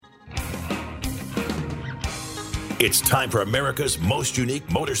It's time for America's most unique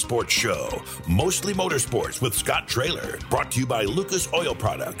motorsports show, Mostly Motorsports with Scott Traylor, brought to you by Lucas Oil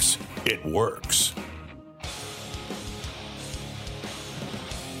Products. It works.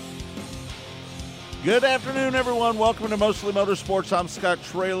 Good afternoon, everyone. Welcome to Mostly Motorsports. I'm Scott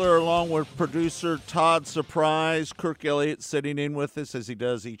Traylor, along with producer Todd Surprise. Kirk Elliott sitting in with us as he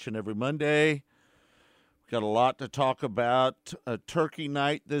does each and every Monday. We've got a lot to talk about. Turkey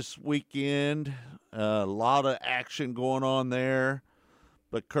night this weekend. A lot of action going on there.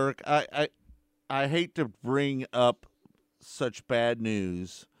 But, Kirk, I hate to bring up such bad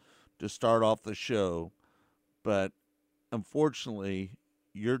news to start off the show, but unfortunately,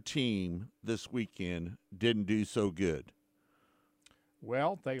 your team this weekend didn't do so good.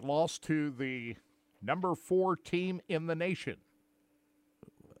 Well, they lost to the number 4 team in the nation.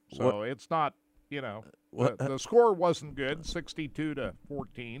 So it's not, the score wasn't good,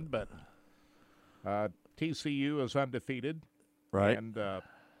 62-14, but TCU is undefeated. Right. And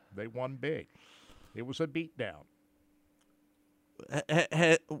they won big. It was a beatdown.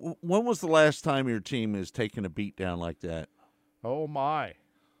 When was the last time your team has taken a beatdown like that? Oh, my.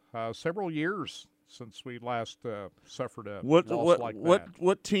 Several years since we last suffered a loss like that.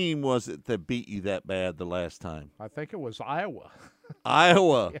 What team was it that beat you that bad the last time? I think it was Iowa.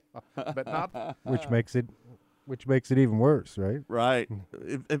 Iowa. Yeah, but not. Which makes it even worse, right? Right.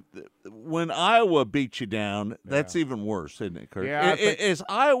 When Iowa beat you down, that's even worse, isn't it, Kurt? Yeah, is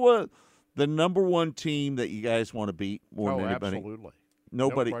Iowa the number one team that you guys want to beat more than anybody? Absolutely.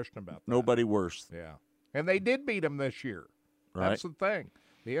 Nobody, no question about that. Nobody worse. Yeah. And they did beat them this year. Right. That's the thing.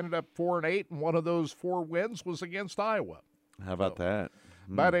 They ended up 4-8, and one of those 4 wins was against Iowa. How about that?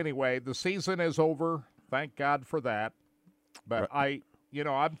 But anyway, the season is over. Thank God for that. But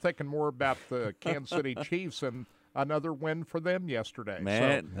I'm thinking more about the Kansas City Chiefs and another win for them yesterday.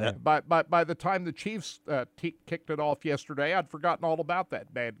 Man. So, by the time the Chiefs kicked it off yesterday, I'd forgotten all about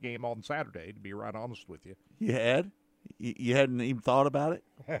that bad game on Saturday, to be right honest with you. You had? You hadn't even thought about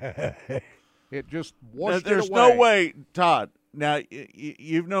it? It just washed it away. There's no way, Todd. Now,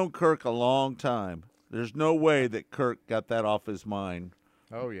 you've known Kirk a long time. There's no way that Kirk got that off his mind.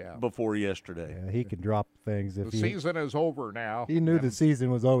 Oh, yeah. Before yesterday. Yeah, he can drop things. The season is over now. He knew the season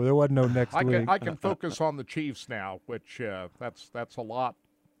was over. There wasn't no next week. I can focus on the Chiefs now, which that's a lot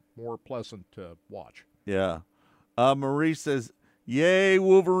more pleasant to watch. Yeah. Marie says, yay,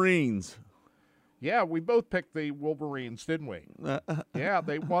 Wolverines. Yeah, we both picked the Wolverines, didn't we? Yeah,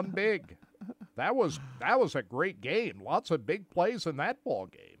 they won big. That was a great game. Lots of big plays in that ball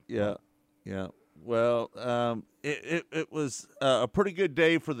game. Yeah. Well, it was a pretty good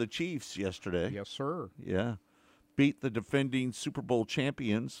day for the Chiefs yesterday. Yes, sir. Yeah. Beat the defending Super Bowl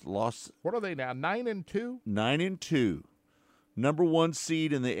champions. Lost. What are they now, 9-2? 9-2. Number 1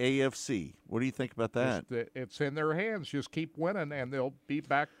 seed in the AFC. What do you think about that? It's in their hands. Just keep winning, and they'll be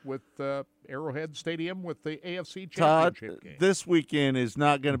back with Arrowhead Stadium with the AFC championship game. This weekend is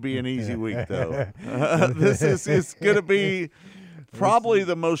not going to be an easy week, though. This is going to be probably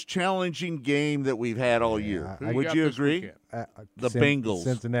the most challenging game that we've had all year. Would you agree? The Bengals.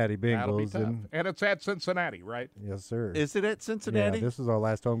 Cincinnati That'll be Bengals. tough. And it's at Cincinnati, right? Yes, sir. Is it at Cincinnati? Yeah, this is our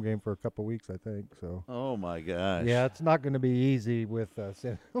last home game for a couple of weeks, I think. So. Oh, my gosh. Yeah, it's not going to be easy with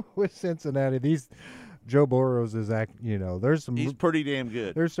with Cincinnati. Joe Burrows is he's pretty damn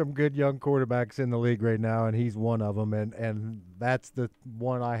good. There's some good young quarterbacks in the league right now, and he's one of them. And that's the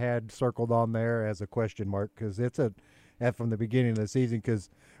one I had circled on there as a question mark because it's from the beginning of the season because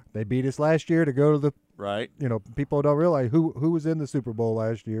they beat us last year to go to the right. People don't realize who was in the Super Bowl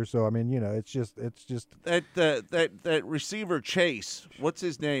last year. So I mean, it's just that receiver Chase. What's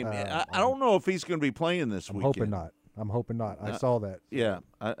his name? I don't know if he's going to be playing this weekend. I'm hoping not. I saw that. Yeah,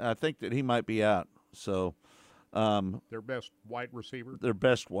 I think that he might be out. So, their best wide receiver.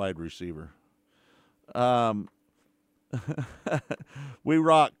 We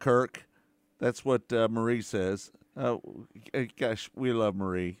rock, Kirk. That's what Marie says. Gosh, we love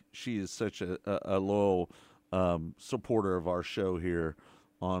Marie. She is such a loyal supporter of our show here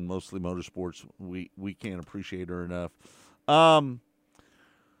on Mostly Motorsports. We can't appreciate her enough.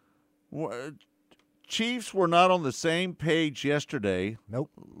 Chiefs were not on the same page yesterday. Nope.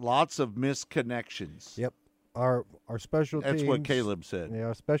 Lots of misconnections. Yep. Our special teams. That's what Caleb said. Yeah,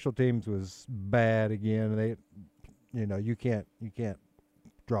 our special teams was bad again. They, you can't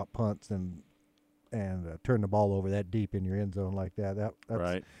drop punts and turn the ball over that deep in your end zone like that. That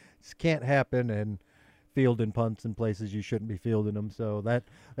right. Can't happen. And fielding punts in places you shouldn't be fielding them. So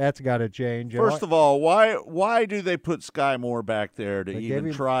that's got to change. First of all, why do they put Sky Moore back there to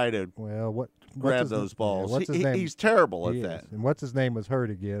even try to grab those balls? What's his name? He's terrible at that. And what's his name was hurt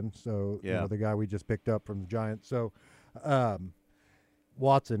again. So the guy we just picked up from the Giants. So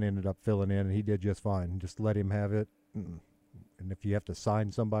Watson ended up filling in, and he did just fine. Just let him have it. And if you have to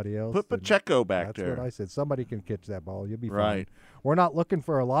sign somebody else, put Pacheco back there. That's what I said. Somebody can catch that ball. You'll be fine. Right. We're not looking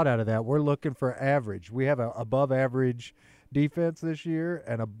for a lot out of that. We're looking for average. We have a above average defense this year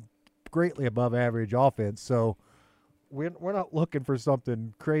and a greatly above average offense. So we're not looking for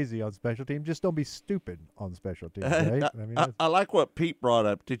something crazy on special teams. Just don't be stupid on special teams, right? I like what Pete brought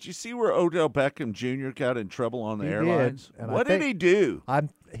up. Did you see where Odell Beckham Jr. got in trouble on the airlines? What did he do?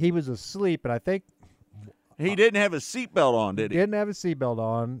 He was asleep, and I think he didn't have a seatbelt on, did he? Didn't have a seatbelt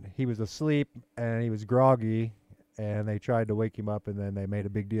on. He was asleep, and he was groggy, and they tried to wake him up, and then they made a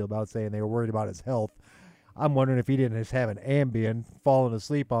big deal about saying they were worried about his health. I'm wondering if he didn't just have an Ambien, falling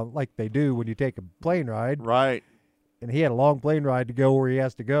asleep on like they do when you take a plane ride. Right. And he had a long plane ride to go where he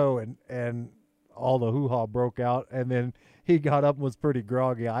has to go, and all the hoo-ha broke out, and then he got up and was pretty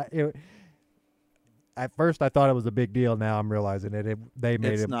groggy. At first, I thought it was a big deal. Now I'm realizing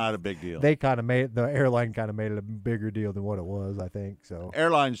it's not a big deal. They kind of the airline kind of made it a bigger deal than what it was, I think. So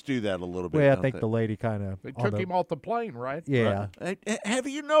airlines do that a little bit. Well, I think the lady kind of they took him off the plane, right? Yeah. Right. Have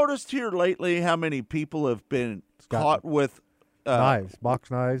you noticed here lately how many people have been caught with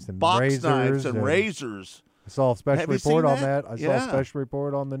box knives, and razors? I saw a special report on that. I saw a special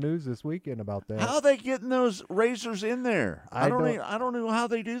report on the news this weekend about that. How are they getting those razors in there? I don't know how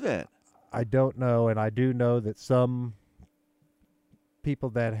they do that. I don't know, and I do know that some people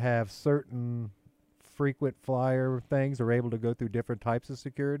that have certain frequent flyer things are able to go through different types of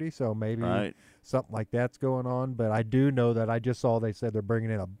security, so maybe something like that's going on. But I do know that I just saw they said they're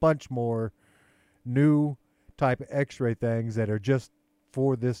bringing in a bunch more new type of X-ray things that are just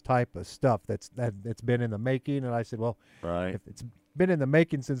for this type of stuff that's been in the making. And I said, well, if it's been in the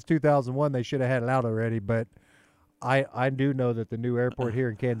making since 2001, they should have had it out already. But I do know that the new airport here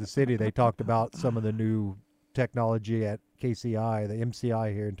in Kansas City, they talked about some of the new technology at KCI, the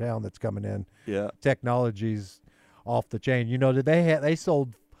MCI here in town that's coming in. Yeah. Technology's off the chain. You know, they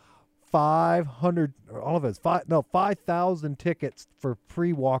sold 500, all of us, 5,000 tickets for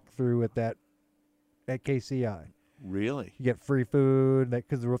pre-walkthrough at KCI. Really? You get free food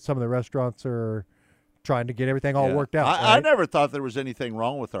because some of the restaurants are trying to get everything all worked out. I never thought there was anything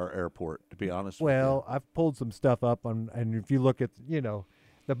wrong with our airport, to be honest with you. Well, I've pulled some stuff up and if you look at,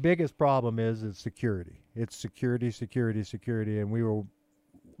 the biggest problem is security. It's security, and we were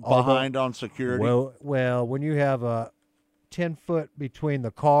behind on security. Well, when you have a 10-foot between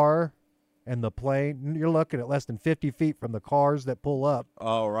the car and the plane, you're looking at less than 50 feet from the cars that pull up.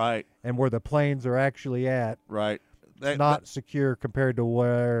 Oh, right. And where the planes are actually at. Right. It's not secure compared to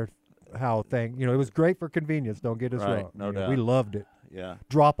it was great for convenience. Don't get us wrong. No doubt. We loved it. Yeah.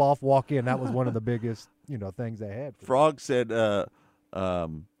 Drop off, walk in. That was one of the biggest, things they had. Frog said Odell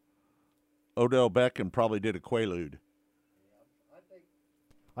Beckham probably did a Quaalude.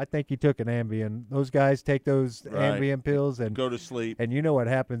 I think he took an Ambien. Those guys take those Ambien pills and go to sleep. And you know what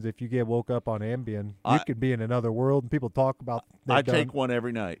happens if you get woke up on Ambien? You could be in another world, and people talk about. I take one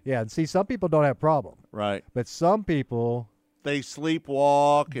every night. Yeah, and see, some people don't have problem. Right. But some people. They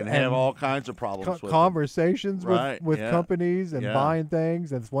sleepwalk and have all kinds of problems with conversations with companies and buying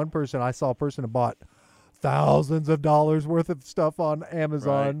things. And one person, I saw a person who bought thousands of dollars worth of stuff on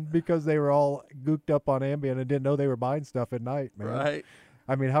Amazon because they were all gooked up on Ambien and didn't know they were buying stuff at night, man. Right.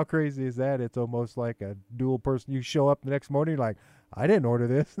 I mean, how crazy is that? It's almost like a dual person. You show up the next morning like, I didn't order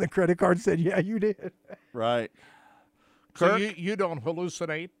this. The credit card said, yeah, you did. Right. So you don't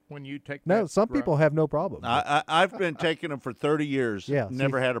hallucinate when you take No, some people have no problem. I've been taking them for 30 years. Yeah,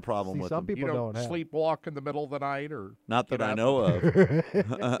 never had a problem with some them. People you don't have. sleepwalk in the middle of the night or not that I know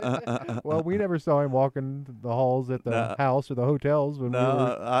of. Well, we never saw him walking the halls at the house or the hotels.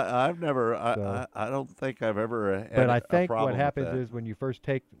 I've never. I don't think I've ever had But I think a problem what happens with that. is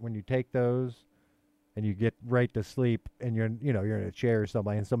when you take those and you get right to sleep and you're in a chair or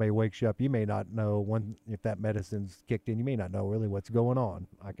something and somebody wakes you up, you may not know if that medicine's kicked in. You may not know really what's going on.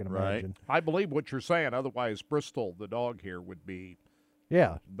 I can imagine. I believe what you're saying. Otherwise, Bristol, the dog here, would be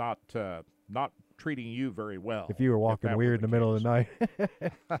not treating you very well. If you were walking weird in the middle of the night.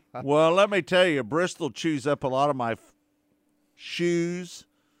 Well, let me tell you, Bristol chews up a lot of my shoes.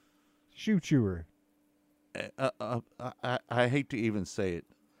 Shoe chewer. I hate to even say it,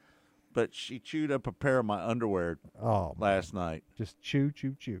 but she chewed up a pair of my underwear last night. Just chew.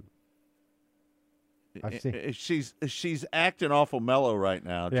 I've seen. She's acting awful mellow right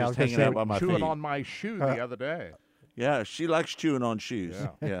now, Yeah, I just was gonna hanging say, out by my chewing feet. on my shoe the other day. Yeah, she likes chewing on shoes.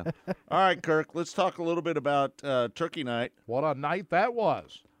 Yeah. All right, Kirk, let's talk a little bit about Turkey Night. What a night that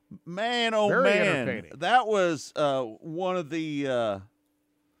was. Man, oh Very man. entertaining. That was one of the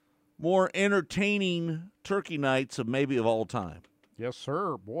more entertaining turkey nights of all time. Yes,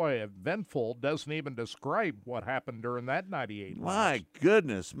 sir. Boy, eventful doesn't even describe what happened during that 98 laps. My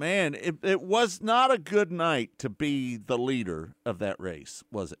goodness, man. It was not a good night to be the leader of that race,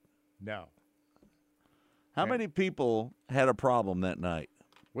 was it? No. How many people had a problem that night?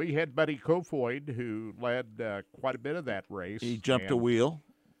 We had Buddy Kofoid, who led quite a bit of that race. He jumped a wheel.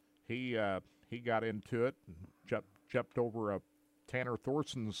 He got into it and jumped over a Tanner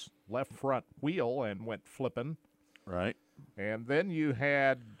Thorson's left front wheel and went flipping. Right. And then you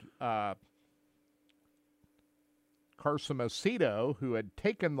had Carson Macedo, who had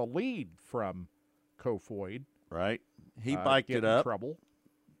taken the lead from Kofoid. Right. He biked it up. In trouble.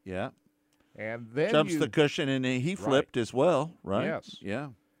 Yeah. And then jumps the cushion, and he flipped as well, right? Yes. Yeah.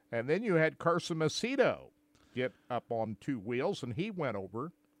 And then you had Carson Macedo get up on two wheels, and he went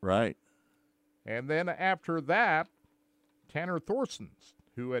over. Right. And then after that, Tanner Thorson,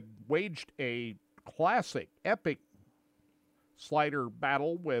 who had waged a classic, epic slider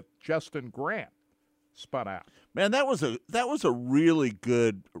battle with Justin Grant, spun out. Man, that was a really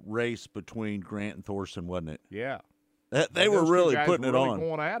good race between Grant and Thorson, wasn't it? Yeah. They were really putting it on.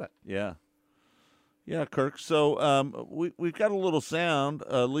 Going at it. Yeah. Yeah, Kirk. So we've got a little sound.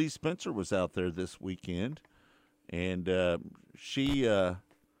 Lee Spencer was out there this weekend, and she got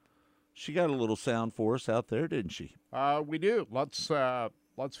a little sound for us out there, didn't she? We do. Let's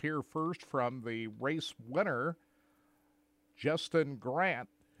hear first from the race winner, Justin Grant,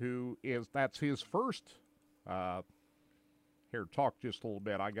 that's his first. Here, talk just a little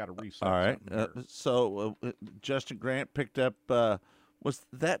bit. I got to reset. All right. So Justin Grant picked up. That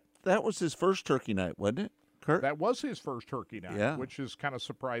was his first turkey night, wasn't it, Kurt? that was his first turkey night, Yeah. which is kind of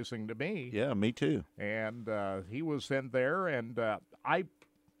surprising to me. Yeah, me too. And he was in there, and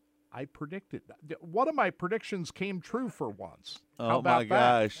I predicted. One of my predictions came true for once. How Oh about my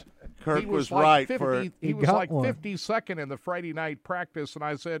gosh, Kirk He was like right 50, for. He was got like one. 52nd in the Friday night practice, and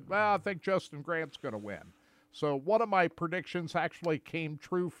I said, well, I think Justin Grant's going to win. So one of my predictions actually came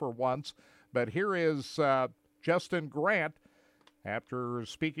true for once. But here is Justin Grant after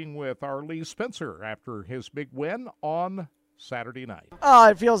speaking with our Lee Spencer after his big win on Saturday night.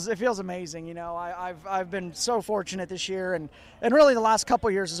 It feels amazing. You know, I've been so fortunate this year, and really the last couple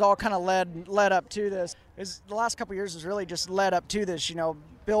of years has all kind of led up to this. The last couple of years has really just led up to this. You know,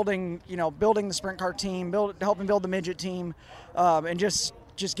 building the sprint car team, helping build the midget team, and just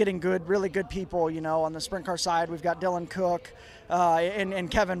getting really good people. You know, on the sprint car side, we've got Dylan Cook,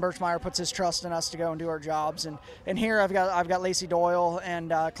 and Kevin Birchmeyer puts his trust in us to go and do our jobs. And here I've got Lacey Doyle,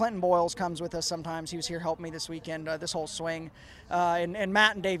 and Clinton Boyles comes with us sometimes. He was here helping me this weekend, this whole swing. And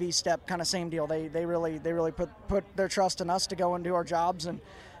Matt and Davey Step, kind of same deal. They really put their trust in us to go and do our jobs.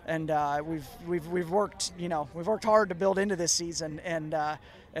 And we've worked hard to build into this season, and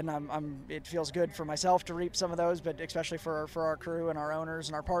it feels good for myself to reap some of those, but especially for our crew and our owners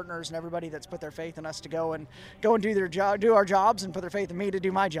and our partners and everybody that's put their faith in us to go and do our jobs, and put their faith in me to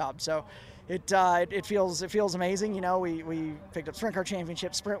do my job. So it feels amazing. You know, we picked up Sprint Car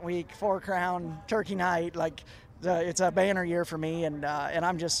Championship, Sprint Week, 4-Crown, Turkey Night. Like, it's a banner year for me, and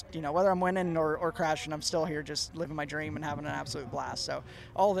I'm just, you know, whether I'm winning or crashing, I'm still here just living my dream and having an absolute blast. So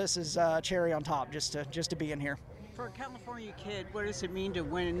all this is cherry on top just to be in here. For a California kid, what does it mean to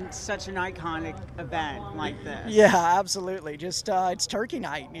win such an iconic event like this? Yeah, absolutely. Just it's Turkey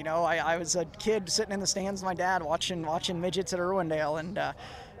Night. You know, I was a kid sitting in the stands with my dad watching midgets at Irwindale, and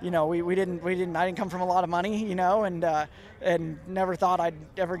you know, I didn't come from a lot of money, you know, and never thought I'd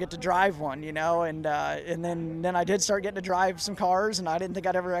ever get to drive one, you know, and then I did start getting to drive some cars, and I didn't think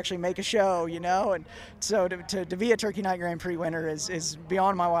I'd ever actually make a show, you know, and so to be a Turkey Night Grand Prix winner is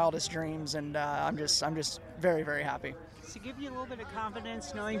beyond my wildest dreams, and I'm just very, very happy. Does it give you a little bit of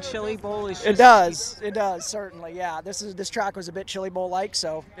confidence knowing Chili Bowl is just... It does, certainly, yeah. This track was a bit Chili Bowl-like,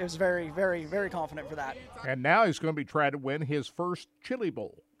 so it was very, very, very confident for that. And now he's going to be trying to win his first Chili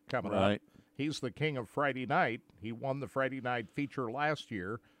Bowl coming Right. up. He's the king of Friday night. He won the Friday night feature last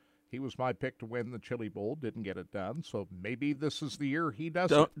year. He was my pick to win the Chili Bowl. Didn't get it done, so maybe this is the year he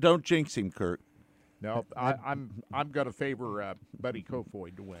does it. Don't jinx him, Kirk. No, I'm going to favor Buddy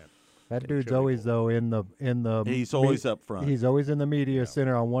Kofoid to win. That dude's always though in the. He's always up front. He's always in the media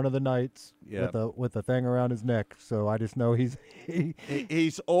center on one of the nights Yeah. with a thing around his neck. So I just know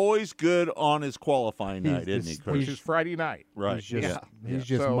He's always good on his qualifying night, isn't he, Chris? Which is Friday night. Right. He's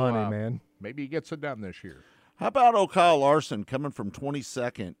just So, money, man. Maybe he gets it done this year. How about Kyle Larson coming from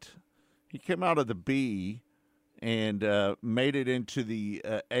 22nd? He came out of the B and made it into the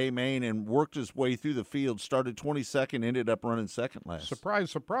A main and worked his way through the field. Started 22nd, ended up running second last.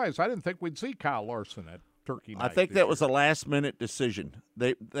 Surprise, surprise. I didn't think we'd see Kyle Larson at Turkey Night. I think that was a last-minute decision.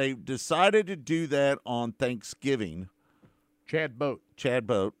 They decided to do that on Thanksgiving. Chad Boat.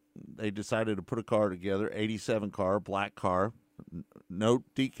 They decided to put a car together, 87 car, black car, no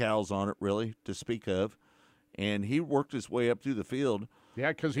decals on it really to speak of, and he worked his way up through the field.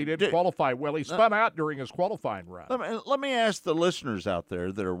 Yeah, because he didn't qualify well. He spun out during his qualifying run. Let me ask the listeners out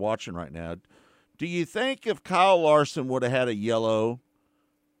there that are watching right now, do you think if Kyle Larson would have had a yellow,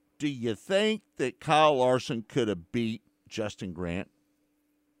 do you think that Kyle Larson could have beat Justin Grant?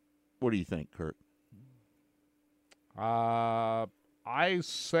 What do you think, Kurt? I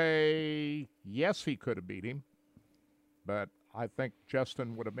say yes, he could have beat him, but I think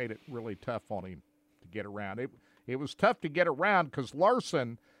Justin would have made it really tough on him to get around. It was tough to get around because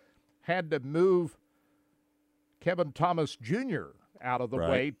Larson had to move Kevin Thomas Jr. out of the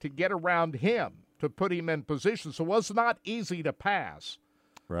way to get around him, to put him in position. So it was not easy to pass.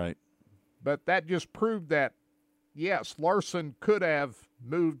 Right. But that just proved that, yes, Larson could have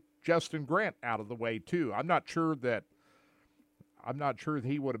moved Justin Grant out of the way too. I'm not sure that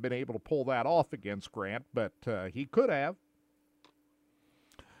he would have been able to pull that off against Grant, but he could have.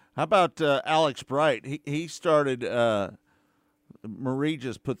 How about Alex Bright? He started. Marie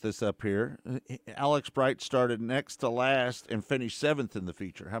just put this up here. Alex Bright started next to last and finished 7th in the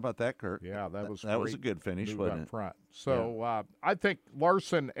feature. How about that, Kurt? Yeah, that was a good finish, wasn't it? Front. So I think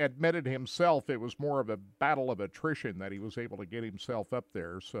Larson admitted himself it was more of a battle of attrition that he was able to get himself up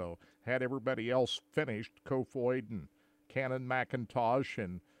there. So had everybody else finished, Kofoid and Cannon McIntosh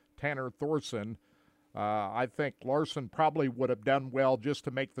and Tanner Thorson, I think Larson probably would have done well just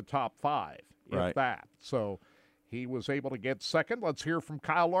to make the top 5, if that. So he was able to get second. Let's hear from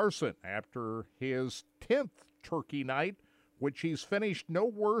Kyle Larson after his 10th Turkey Night, which he's finished no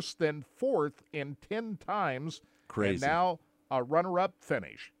worse than 4th in 10 times. Crazy. And now a runner-up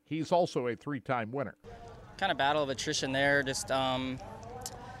finish. He's also a 3-time winner. Kind of battle of attrition there. Just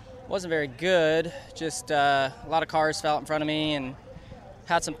wasn't very good. Just a lot of cars fell out in front of me and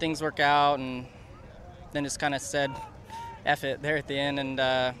had some things work out, and then just kind of said F it there at the end and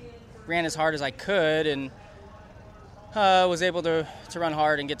ran as hard as I could and was able to run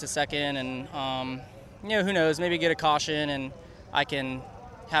hard and get to second, and who knows, maybe get a caution and I can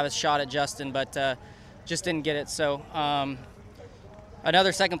have a shot at Justin, but just didn't get it. So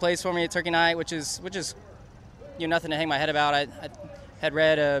another second place for me at Turkey Night, which is nothing to hang my head about. I had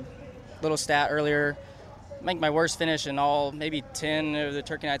read a little stat earlier. I think my worst finish in all maybe 10 of the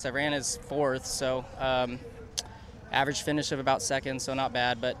Turkey Nights I've ran is 4th, so average finish of about 2nd, so not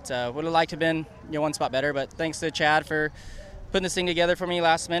bad, but would have liked to have been one spot better. But thanks to Chad for putting this thing together for me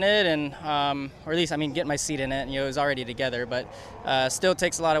last minute, and or at least getting my seat in it. It was already together, but still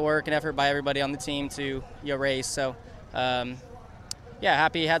takes a lot of work and effort by everybody on the team to race. So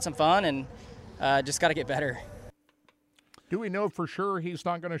happy, had some fun, and just got to get better. Do we know for sure he's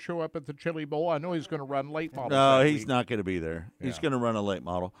not going to show up at the Chili Bowl? I know he's going to run late model. No, he's not going to be there. Yeah. He's going to run a late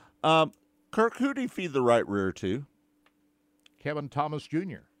model. Kirk, who did he feed the right rear to? Kevin Thomas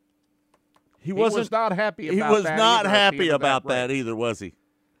Jr. He was not happy about that. He was not happy about that either, was he?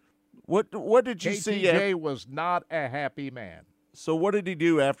 What did you see? KTJ was not a happy man. So what did he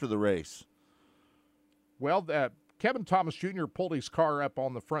do after the race? Well, Kevin Thomas Jr. pulled his car up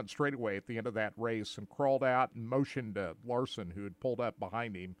on the front straightaway at the end of that race and crawled out and motioned to Larson, who had pulled up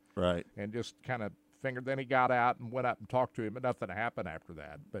behind him. Right. And just kind of fingered. Then he got out and went up and talked to him, but nothing happened after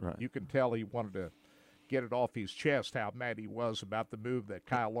that. But you can tell he wanted to get it off his chest how mad he was about the move that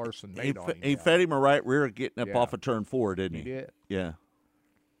Kyle Larson made on him. He fed him a right rear getting up off of turn 4, didn't he? He did. Yeah.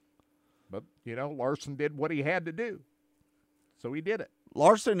 But, Larson did what he had to do. So he did it.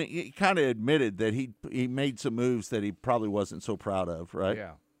 Larson, he kind of admitted that he made some moves that he probably wasn't so proud of, right?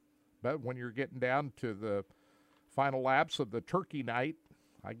 Yeah. But when you're getting down to the final laps of the Turkey Night,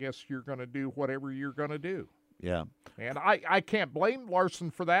 I guess you're going to do whatever you're going to do. Yeah. And I can't blame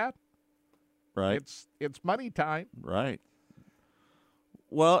Larson for that. Right. It's money time. Right.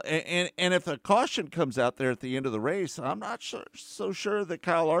 Well, and if a caution comes out there at the end of the race, I'm not so sure that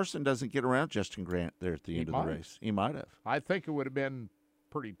Kyle Larson doesn't get around Justin Grant there at the end of the race. He might have. I think it would have been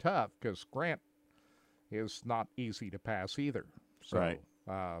pretty tough because Grant is not easy to pass either. So, right.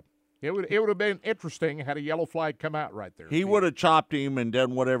 It would have been interesting had a yellow flag come out right there. He would have chopped him and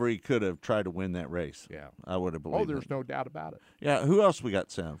done whatever he could have tried to win that race. Yeah. I would have believed there's no doubt about it. Yeah, who else we got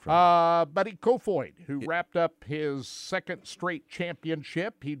sound from? Buddy Kofoid, who wrapped up his second straight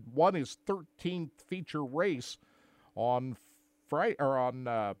championship. He won his 13th feature race on Friday, or on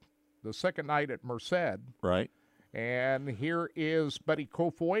the second night at Merced. Right. And here is Buddy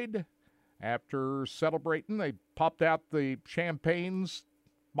Kofoid. After celebrating, they popped out the champagnes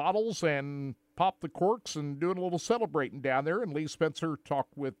bottles and popped the corks and doing a little celebrating down there. And Lee Spencer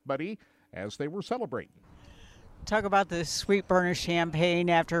talked with Buddy as they were celebrating. Talk about the Sweet Burner champagne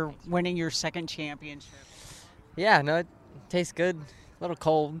after winning your second championship. Yeah, no, it tastes good. A little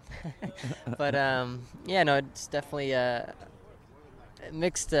cold. But, yeah, no, it's definitely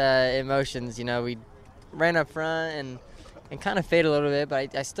mixed emotions. You know, we ran up front and kind of faded a little bit,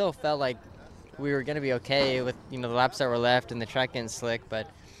 but I still felt like we were going to be okay with, the laps that were left and the track getting slick. But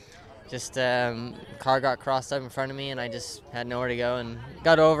just car got crossed up in front of me, and I just had nowhere to go and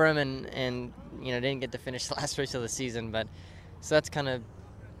got over him and didn't get to finish the last race of the season. But so that's kind of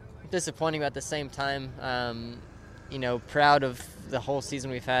disappointing, but at the same time, proud of the whole season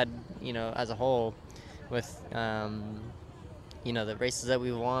we've had, as a whole with, the races that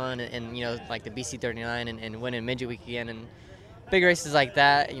we won and like the BC39 and winning Midget Week again and big races like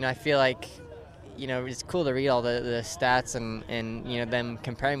that. I feel like, it's cool to read all the stats and them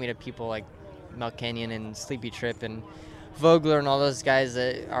comparing me to people like Mel Canyon and Sleepy Trip and Vogler and all those guys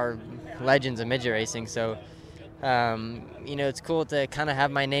that are legends of midget racing. So, it's cool to kind of have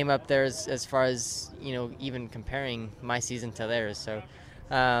my name up there as far as, even comparing my season to theirs. So,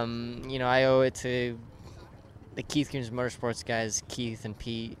 I owe it to the Keith Green's Motorsports guys, Keith and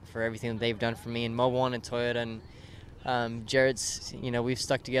Pete, for everything that they've done for me, and Mobil 1 and Toyota, and Jared's, we've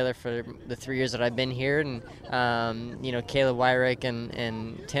stuck together for the 3 years that I've been here, and, Caleb Wyrick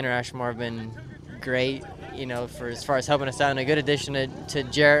and Tanner Ashmore have been great, for as far as helping us out, and a good addition to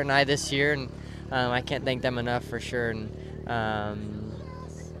Jarrett and I this year, and I can't thank them enough for sure. And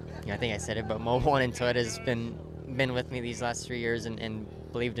I think I said it, but Mobil 1 and Toyota has been with me these last 3 years and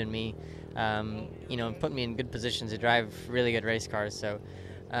believed in me, and put me in good positions to drive really good race cars. So,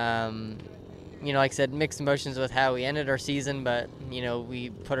 like I said, mixed emotions with how we ended our season, but, we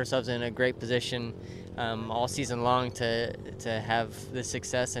put ourselves in a great position all season long to have the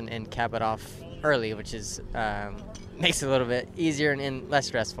success and cap it off early, which is makes it a little bit easier and less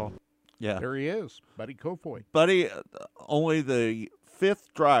stressful. Yeah. There he is, Buddy Kofoid. Buddy, only the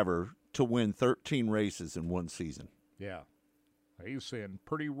fifth driver to win 13 races in one season. Yeah. He's in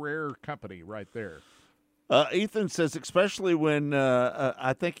pretty rare company right there. Ethan says, especially when,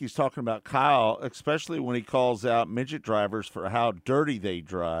 I think he's talking about Kyle, especially when he calls out midget drivers for how dirty they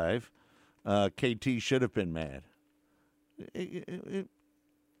drive, KT should have been mad.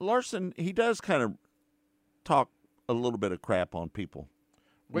 Larson, he does kind of talk a little bit of crap on people.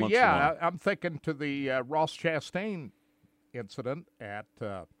 Well, yeah, I'm thinking to the Ross Chastain incident at,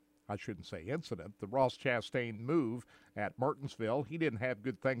 I shouldn't say incident, the Ross Chastain move at Martinsville. He didn't have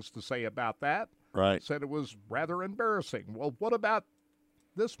good things to say about that. Right. Said it was rather embarrassing. Well, what about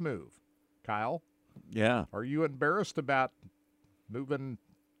this move, Kyle? Yeah. Are you embarrassed about moving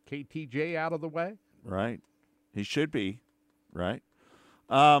KTJ out of the way? Right. He should be. Right.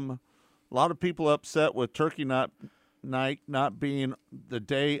 A lot of people upset with Turkey Night not being the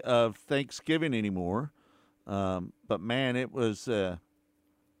day of Thanksgiving anymore. But man, it was.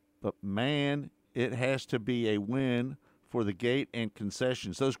 But man, it has to be a win for the gate and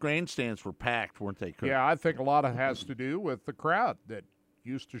concessions. Those grandstands were packed, weren't they, Kurt? Yeah, I think a lot of it has to do with the crowd that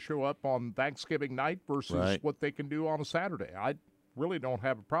used to show up on Thanksgiving night versus what they can do on a Saturday. I really don't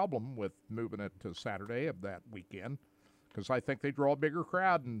have a problem with moving it to Saturday of that weekend because I think they draw a bigger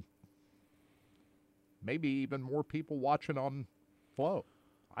crowd and maybe even more people watching on Flow.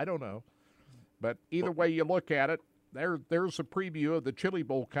 I don't know. But either way you look at it, there's a preview of the Chili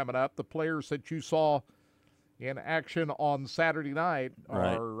Bowl coming up. The players that you saw in action on Saturday night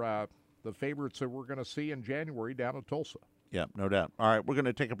are the favorites that we're going to see in January down in Tulsa. Yeah, no doubt. All right, we're going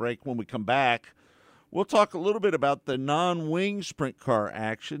to take a break. When we come back, we'll talk a little bit about the non-wing sprint car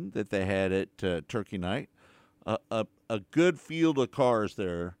action that they had at Turkey Night. A good field of cars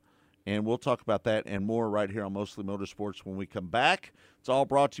there, and we'll talk about that and more right here on Mostly Motorsports when we come back. It's all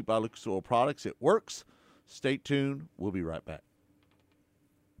brought to you by Lucas Oil Products. It works. Stay tuned. We'll be right back.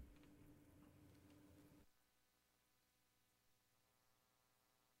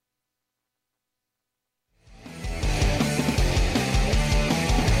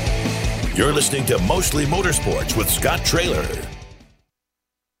 You're listening to Mostly Motorsports with Scott Traylor.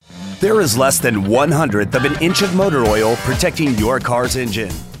 There is less than 1/100th of an inch of motor oil protecting your car's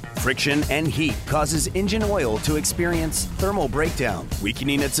engine. Friction and heat causes engine oil to experience thermal breakdown,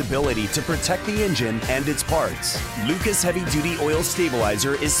 weakening its ability to protect the engine and its parts. Lucas Heavy Duty Oil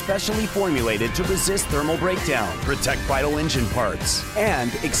Stabilizer is specially formulated to resist thermal breakdown, protect vital engine parts,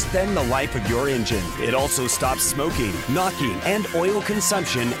 and extend the life of your engine. It also stops smoking, knocking, and oil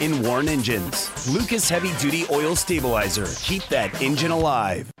consumption in worn engines. Lucas Heavy Duty Oil Stabilizer. Keep that engine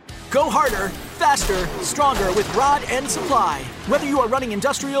alive. Go harder, faster, stronger with Rod End Supply. Whether you are running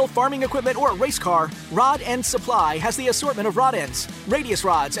industrial, farming equipment, or a race car, Rod End Supply has the assortment of rod ends, radius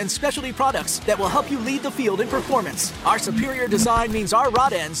rods, and specialty products that will help you lead the field in performance. Our superior design means our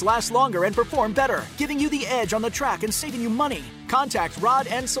rod ends last longer and perform better, giving you the edge on the track and saving you money. Contact Rod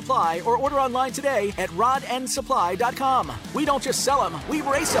End Supply or order online today at rodendsupply.com. We don't just sell them, we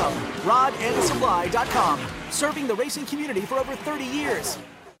race them. rodendsupply.com. Serving the racing community for over 30 years.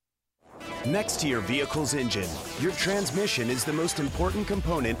 Next to your vehicle's engine, your transmission is the most important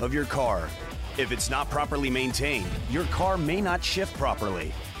component of your car. If it's not properly maintained, your car may not shift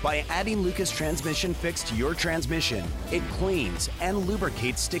properly. By adding Lucas Transmission Fix to your transmission, it cleans and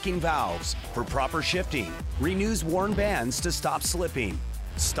lubricates sticking valves for proper shifting, renews worn bands to stop slipping,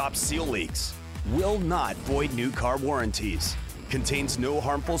 stops seal leaks, will not void new car warranties, contains no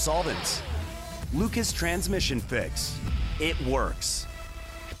harmful solvents. Lucas Transmission Fix. It works.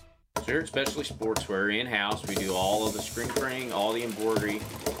 Here at Specialty Sportswear in-house, we do all of the screen printing, all the embroidery.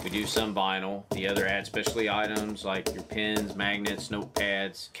 We do some vinyl. The other add specialty items like your pens, magnets,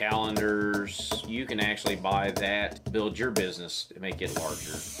 notepads, calendars. You can actually buy that, build your business to make it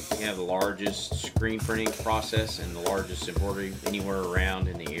larger. We have the largest screen printing process and the largest embroidery anywhere around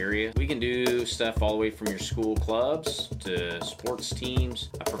in the area. We can do stuff all the way from your school clubs to sports teams,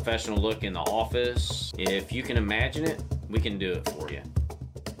 a professional look in the office. If you can imagine it, we can do it for you.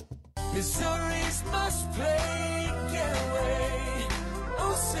 Missouri's must play getaway.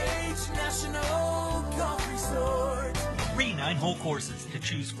 Osage National Golf Resort. 3 9-hole courses to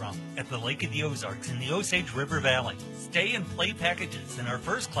choose from at the Lake of the Ozarks in the Osage River Valley. Stay and play packages in our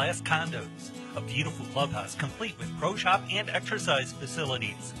first-class condos. A beautiful clubhouse complete with pro shop and exercise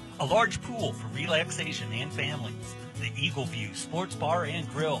facilities. A large pool for relaxation and families. The Eagle View Sports Bar and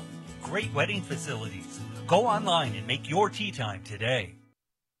Grill. Great wedding facilities. Go online and make your tee time today.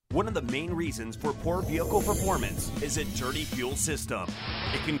 One of the main reasons for poor vehicle performance is a dirty fuel system.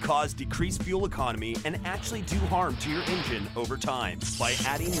 It can cause decreased fuel economy and actually do harm to your engine over time. By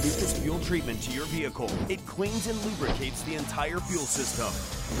adding Lucas fuel treatment to your vehicle, it cleans and lubricates the entire fuel system.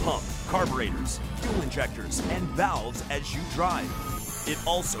 Pump, carburetors, fuel injectors, and valves as you drive. It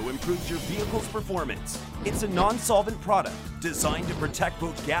also improves your vehicle's performance. It's a non-solvent product designed to protect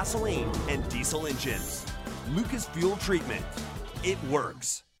both gasoline and diesel engines. Lucas Fuel Treatment. It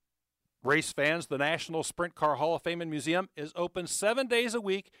works. Race fans, the National Sprint Car Hall of Fame and Museum is open 7 days a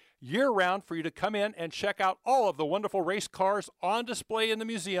week, year-round, for you to come in and check out all of the wonderful race cars on display in the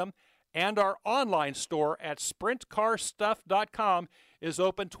museum, and our online store at sprintcarstuff.com is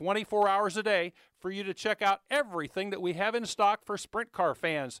open 24 hours a day for you to check out everything that we have in stock for sprint car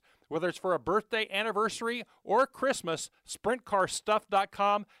fans. Whether it's for a birthday, anniversary, or Christmas,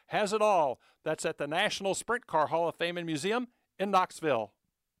 sprintcarstuff.com has it all. That's at the National Sprint Car Hall of Fame and Museum in Knoxville.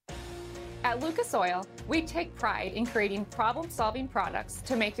 At Lucas Oil, we take pride in creating problem-solving products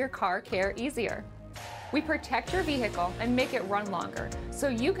to make your car care easier. We protect your vehicle and make it run longer so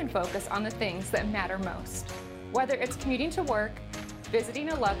you can focus on the things that matter most. Whether it's commuting to work, visiting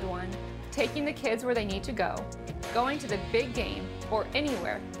a loved one, taking the kids where they need to go, going to the big game, or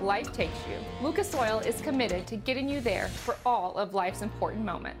anywhere life takes you, Lucas Oil is committed to getting you there for all of life's important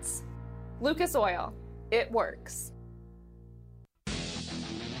moments. Lucas Oil, it works.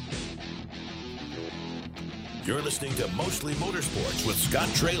 You're listening to Mostly Motorsports with Scott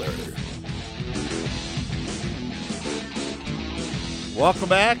Traylor. Welcome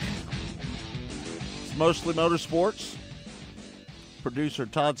back. It's Mostly Motorsports. Producer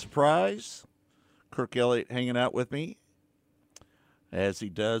Todd Surprise. Kirk Elliott hanging out with me, as he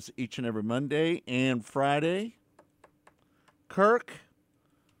does each and every Monday and Friday. Kirk,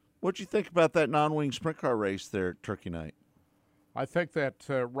 what'd you think about that non-wing sprint car race there at Turkey Night? I think that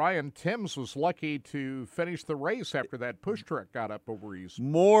Ryan Timms was lucky to finish the race after that push truck got up over his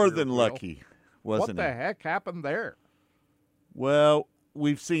More rear than wheel. lucky, wasn't What the heck happened there? Well,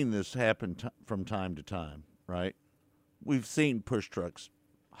 we've seen this happen from time to time, right? We've seen push trucks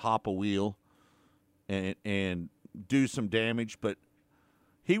hop a wheel and do some damage, but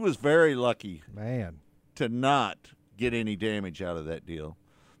he was very lucky, to not get any damage out of that deal.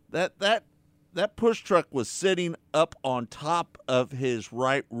 That push truck was sitting up on top of his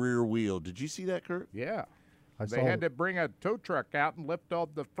right rear wheel. Did you see that, Kurt? Yeah. They had to bring a tow truck out and lift off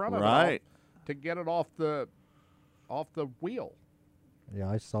the front of it Right. to get it off the wheel. Yeah,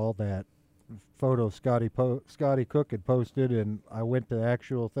 I saw that photo Scotty Cook had posted, and I went to the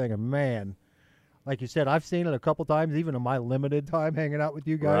actual thing. And man, like you said, I've seen it a couple times, even in my limited time hanging out with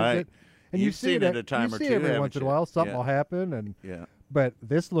you guys. Right. And You've seen it a time or two, every haven't once in a you? while, something Yeah. will happen, and Yeah. But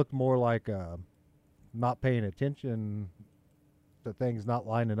this looked more like not paying attention. The thing's not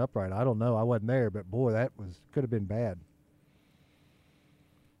lining up right. I don't know. I wasn't there, but boy, could have been bad.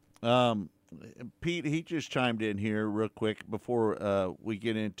 Pete, he just chimed in here real quick before we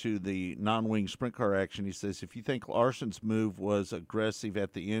get into the non-wing sprint car action. He says, if you think Larson's move was aggressive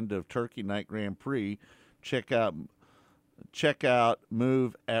at the end of Turkey Night Grand Prix, check out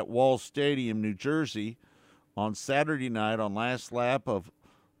move at Wall Stadium, New Jersey, on Saturday night on last lap of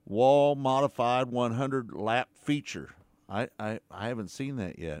Wall modified 100 lap feature. I haven't seen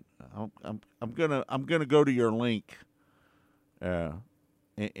that yet. I'm gonna go to your link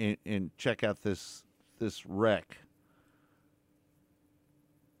and check out this wreck.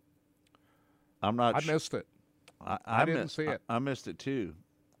 I missed it. I didn't see it. I missed it too.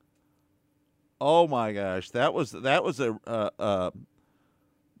 Oh my gosh, that was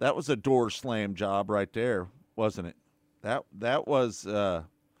a door slam job right there, wasn't it? That was a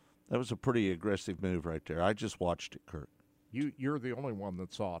pretty aggressive move right there. I just watched it, Kurt. You're the only one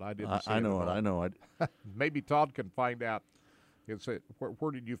that saw it. I didn't see it. I know it. Maybe Todd can find out.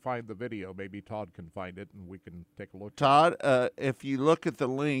 Where did you find the video? Maybe Todd can find it, and we can take a look. Todd, if you look at the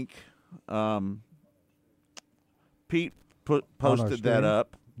link, Pete posted that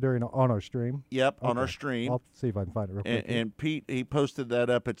up on our stream. Yep, on our stream. I'll see if I can find it real quick. And Pete, he posted that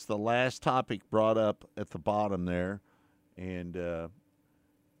up. It's the last topic brought up at the bottom there, and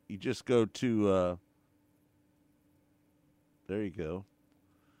you just go to. There you go.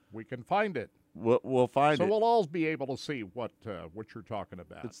 We can find it. We'll find it. So we'll all be able to see what you're talking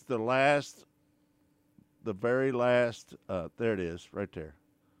about. It's the very last. There it is, right there.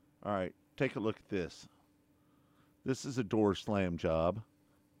 All right, take a look at this. This is a door slam job,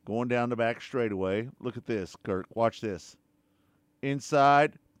 going down the back straightaway. Look at this, Kirk. Watch this.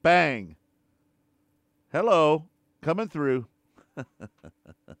 Inside, bang. Hello, coming through.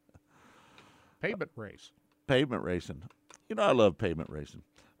 Pavement race. Pavement racing. You know I love pavement racing.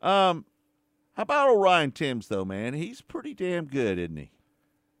 How about old Ryan Timms, though, man? He's pretty damn good, isn't he?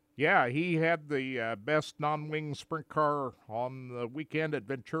 Yeah, he had the best non-wing sprint car on the weekend at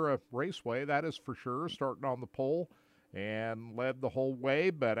Ventura Raceway, that is for sure, starting on the pole and led the whole way.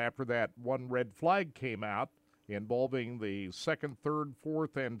 But after that, one red flag came out involving the second, third,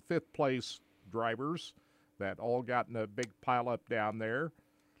 fourth, and fifth place drivers that all got in a big pileup down there.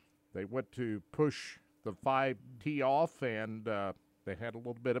 They went to push the 5T off, and they had a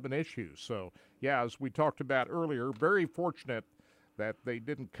little bit of an issue. So, yeah, as we talked about earlier, very fortunate that they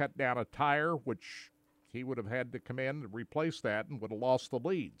didn't cut down a tire, which he would have had to come in and replace that and would have lost the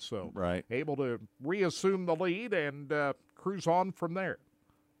lead. So, right. Able to reassume the lead and cruise on from there.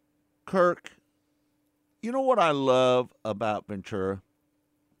 Kirk, you know what I love about Ventura?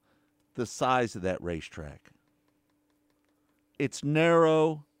 The size of that racetrack. It's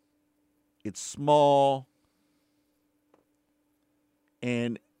narrow, it's small,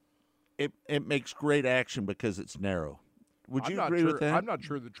 and it makes great action because it's narrow. Would you agree with that? I'm not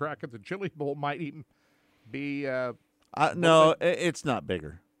sure the track at the Chili Bowl might even be. No, it's not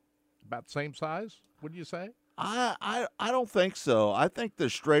bigger. About the same size, would you say? I don't think so. I think the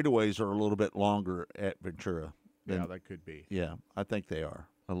straightaways are a little bit longer at Ventura. Yeah, that could be. Yeah, I think they are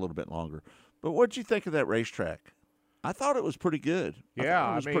a little bit longer. But what'd you think of that racetrack? I thought it was pretty good.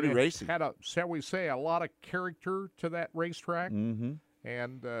 Yeah, it was pretty racy. Had shall we say, a lot of character to that racetrack. Mm-hmm.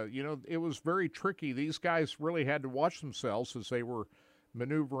 And, it was very tricky. These guys really had to watch themselves as they were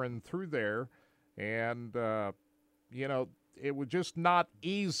maneuvering through there. And, it was just not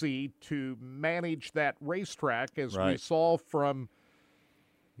easy to manage that racetrack, as we saw from,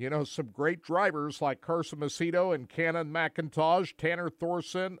 some great drivers like Carson Macedo and Cannon McIntosh, Tanner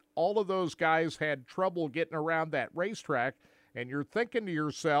Thorson. All of those guys had trouble getting around that racetrack. And you're thinking to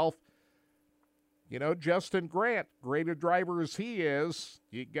yourself, Justin Grant, great a driver as he is,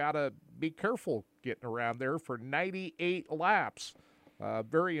 you got to be careful getting around there for 98 laps.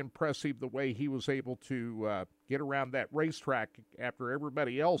 Very impressive the way he was able to get around that racetrack after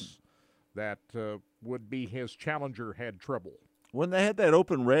everybody else that would be his challenger had trouble. When they had that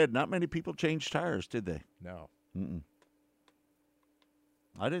open red, not many people changed tires, did they? No. Mm-mm.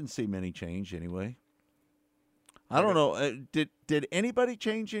 I didn't see many change anyway. I don't know. Did anybody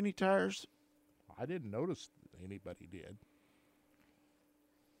change any tires? I didn't notice anybody did.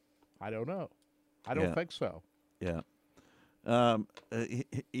 I don't know. I don't think so. Yeah.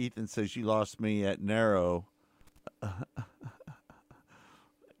 Ethan says you lost me at narrow.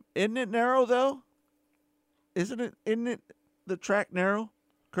 Isn't it narrow though? Isn't it the track narrow,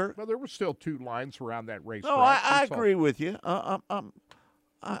 Kurt? Well, there were still 2 lines around that racetrack. No, I agree with you.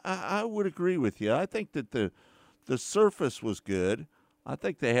 I would agree with you. I think that the surface was good. I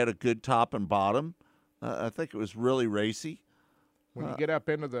think they had a good top and bottom. I think it was really racy. When you get up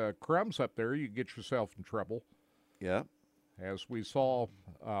into the crumbs up there, you get yourself in trouble. Yeah. As we saw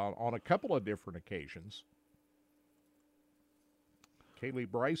on a couple of different occasions. Kaylee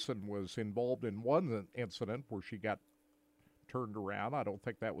Bryson was involved in one incident where she got turned around. I don't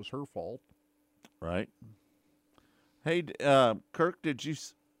think that was her fault. Right. Hey, Kirk, did you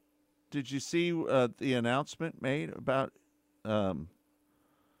see the announcement made about? Let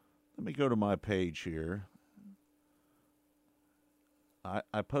me go to my page here.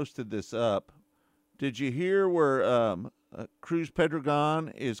 I posted this up. Did you hear where Cruz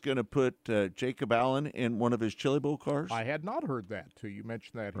Pedregon is going to put Jacob Allen in one of his Chili Bowl cars? I had not heard that till you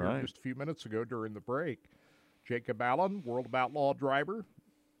mentioned that here Right. just a few minutes ago during the break. Jacob Allen, World of Outlaw driver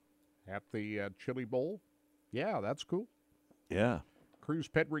at the Chili Bowl. Yeah, that's cool. Yeah. Cruz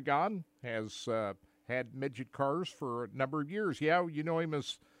Pedregon has had midget cars for a number of years. Yeah, you know him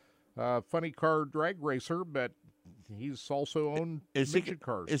as funny car drag racer, but he's also owned midget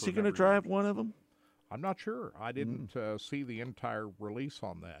cars. Is for he a going to number of drive years. one of them? I'm not sure. I didn't see the entire release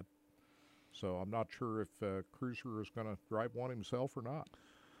on that. So I'm not sure if Cruiser is going to drive one himself or not.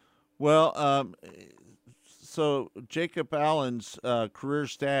 Well, so Jacob Allen's career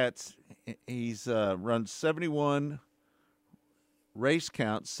stats, he's run 71 race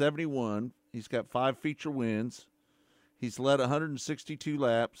counts, 71. He's got 5 feature wins. He's led 162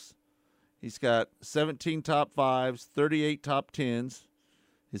 laps. He's got 17 top 5s, 38 top 10s.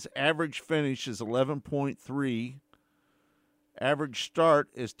 His average finish is 11.3. Average start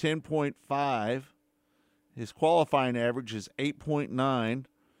is 10.5. His qualifying average is 8.9.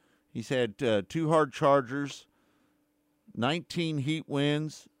 He's had 2 hard chargers, 19 heat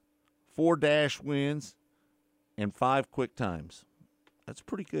wins, 4 dash wins, and 5 quick times. That's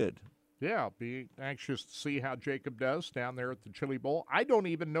pretty good. Yeah, I'll be anxious to see how Jacob does down there at the Chili Bowl. I don't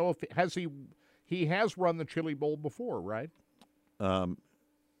even know if he has run the Chili Bowl before, right?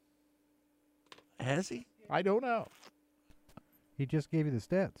 Has he? I don't know. He just gave you the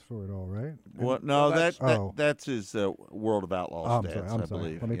stats for it all, right? Well, no, Well, that's his World of Outlaw stats, I'm I sorry.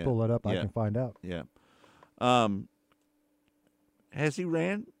 believe. Let me Yeah. pull it up. I Yeah. can find out. Yeah. Has he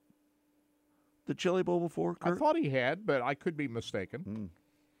ran the Chili Bowl before, Kurt? I thought he had, but I could be mistaken.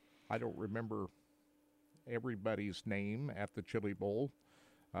 I don't remember everybody's name at the Chili Bowl.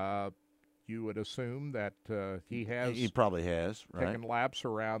 You would assume that he has. He probably has, right? Taken laps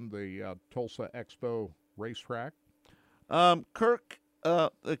around the Tulsa Expo racetrack. Kirk,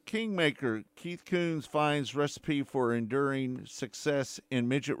 the Kingmaker, Keith Coons finds recipe for enduring success in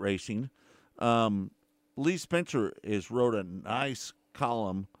midget racing. Lee Spencer wrote a nice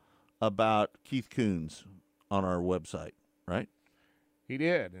column about Keith Coons on our website, right? He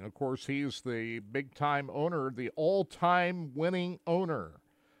did. And, of course, he's the big-time owner, the all-time winning owner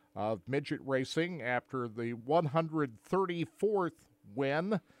of midget racing after the 134th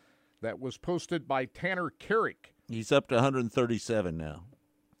win that was posted by Tanner Carrick. He's up to 137 now.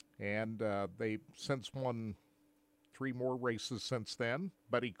 And they've since won 3 more races since then.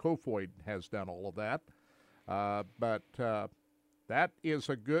 Buddy Kofoid has done all of that. But that is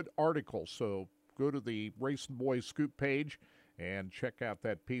a good article. So go to the RacinBoys Scoop page and check out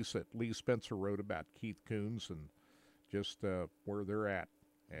that piece that Lee Spencer wrote about Keith Coons and just where they're at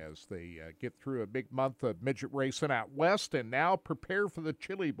as they get through a big month of midget racing out west and now prepare for the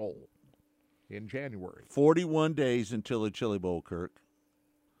Chili Bowl in January. 41 days until the Chili Bowl, Kirk.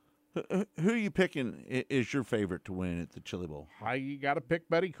 Who are you picking is your favorite to win at the Chili Bowl? You got to pick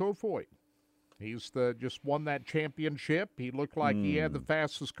Buddy Kofoid. He's just won that championship. He looked like he had the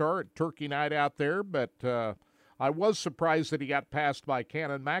fastest car at Turkey Night out there, but I was surprised that he got passed by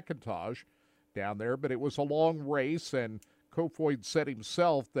Cannon McIntosh down there, but it was a long race, and Kofoid said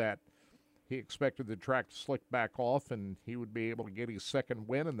himself that he expected the track to slick back off and he would be able to get his second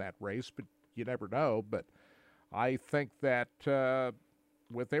win in that race, but you never know. But I think that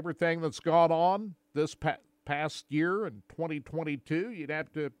with everything that's gone on this past year in 2022, you'd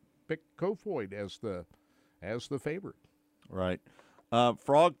have to pick Kofoid as the favorite. Right.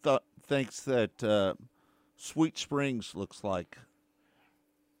 Frog thinks that Sweet Springs looks like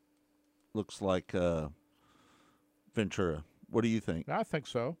Ventura. What do you think? I think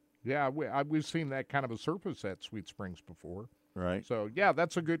so. Yeah, we've seen that kind of a surface at Sweet Springs before. Right. So, yeah,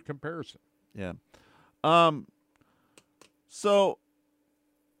 that's a good comparison. Yeah. So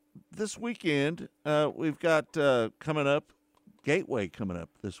this weekend, we've got coming up, Gateway coming up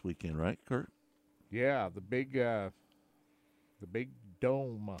this weekend, right, Kurt? Yeah, the big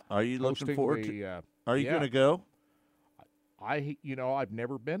dome. Are you looking forward to? Are you yeah. going to go? I've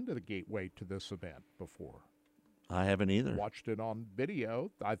never been to the Gateway to this event before. I haven't either. Watched it on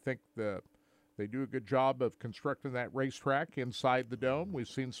video. I think they do a good job of constructing that racetrack inside the dome. We've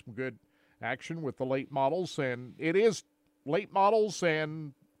seen some good action with the late models, and it is late models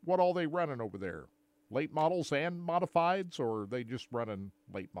and what all they running over there? Late models and modifieds, or are they just running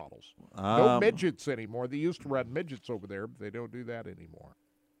late models? No midgets anymore. They used to run midgets over there, but they don't do that anymore.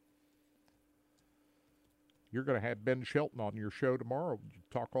 You're going to have Ben Shelton on your show tomorrow.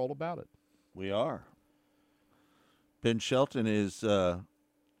 Talk all about it. We are. Ben Shelton is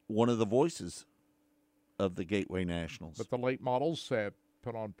one of the voices of the Gateway Nationals. But the late models have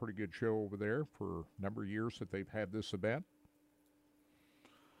put on a pretty good show over there for a number of years that they've had this event.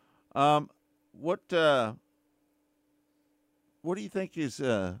 What do you think is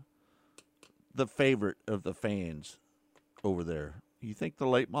the favorite of the fans over there? You think the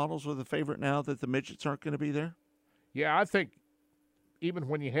late models are the favorite now that the midgets aren't going to be there? Yeah, I think even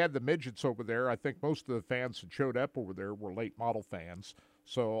when you had the midgets over there, I think most of the fans that showed up over there were late model fans.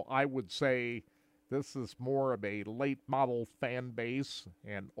 So I would say this is more of a late model fan base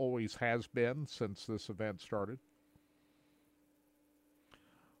and always has been since this event started.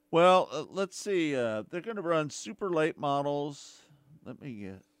 Well, let's see. They're going to run super late models.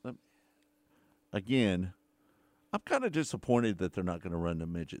 Again, I'm kind of disappointed that they're not going to run the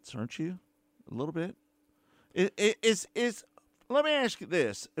midgets, aren't you? A little bit. Let me ask you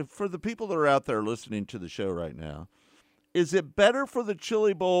this: for the people that are out there listening to the show right now, is it better for the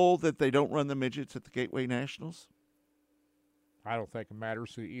Chili Bowl that they don't run the midgets at the Gateway Nationals? I don't think it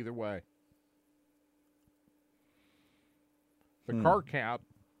matters either way. The car count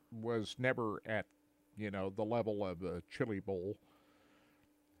was never at, the level of the Chili Bowl.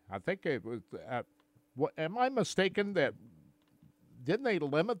 I think it was. Am I mistaken that didn't they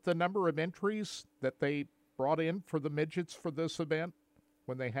limit the number of entries that they brought in for the midgets for this event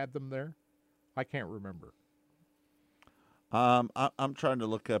when they had them there? I can't remember. I'm trying to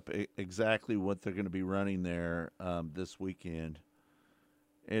look up exactly what they're going to be running there this weekend.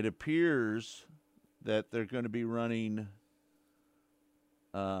 It appears that they're going to be running.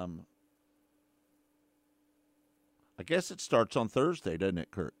 I guess it starts on Thursday, doesn't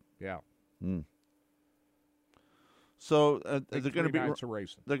it, Kurt? Yeah. So they're going to be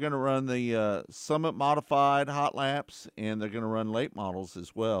they're going to run the Summit Modified Hot Laps, and they're going to run late models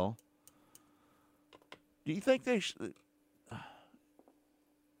as well. Do you think they should?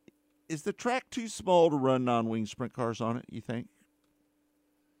 Is the track too small to run non-wing sprint cars on it? You think?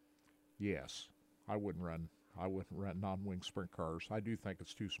 Yes, I wouldn't run non-wing sprint cars. I do think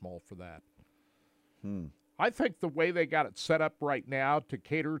it's too small for that. I think the way they got it set up right now to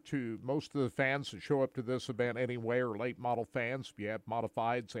cater to most of the fans that show up to this event anyway are late model fans. You have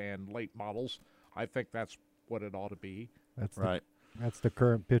modifieds and late models. I think that's what it ought to be. That's right. That's the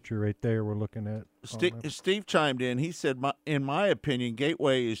current picture right there we're looking at. Steve chimed in. He said, in my opinion,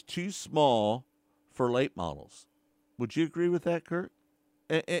 Gateway is too small for late models. Would you agree with that, Kurt?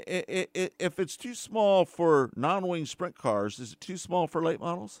 If it's too small for non-wing sprint cars, is it too small for late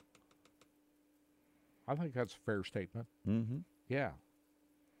models? I think that's a fair statement. Mm-hmm. Yeah.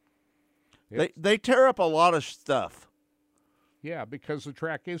 They tear up a lot of stuff. Yeah, because the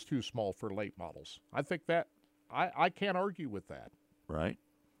track is too small for late models. I think that I can't argue with that. Right.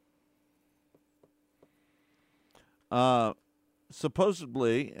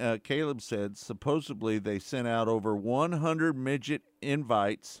 Supposedly, Caleb said, supposedly they sent out over 100 midget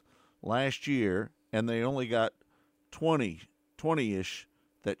invites last year, and they only got 20-ish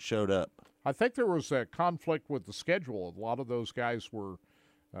that showed up. I think there was a conflict with the schedule. A lot of those guys were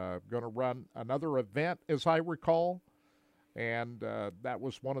going to run another event, as I recall, and that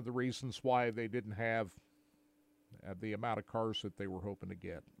was one of the reasons why they didn't have the amount of cars that they were hoping to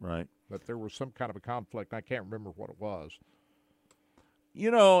get. Right. But there was some kind of a conflict. I can't remember what it was.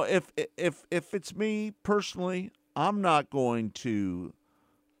 If it's me personally, I'm not going to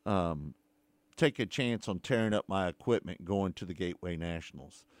take a chance on tearing up my equipment and going to the Gateway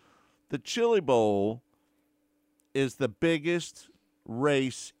Nationals. The Chili Bowl is the biggest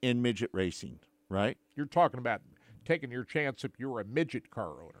race in midget racing, right? You're talking about taking your chance if you're a midget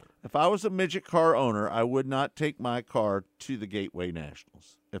car owner. If I was a midget car owner, I would not take my car to the Gateway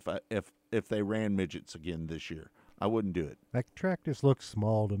Nationals if they ran midgets again this year. I wouldn't do it. That track just looks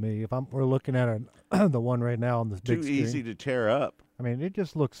small to me. We're looking at the one right now on this big screen. Too easy to tear up. I mean, it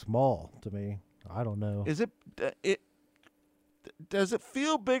just looks small to me. I don't know. Is it? Does it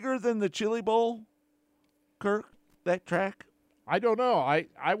feel bigger than the Chili Bowl, Kirk, that track? I don't know.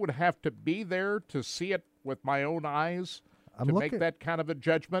 I would have to be there to see it with my own eyes to make that kind of a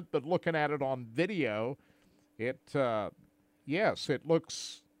judgment. But looking at it on video, yes, it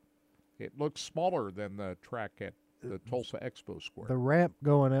looks smaller than the track at the Tulsa Expo Square. The ramp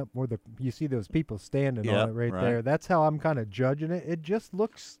going up where you see those people standing on it right there. That's how I'm kind of judging it. It just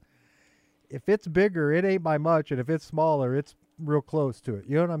looks, if it's bigger, it ain't by much, and if it's smaller, it's real close to it.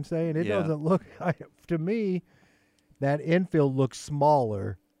 You know what I'm saying? It doesn't look, to me, that infield looks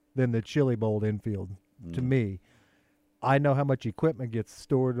smaller than the Chili Bowl infield to me. I know how much equipment gets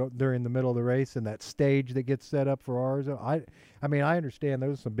stored during the middle of the race and that stage that gets set up for ours. I mean, I understand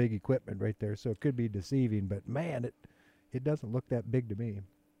there's some big equipment right there, so it could be deceiving, but man, it doesn't look that big to me.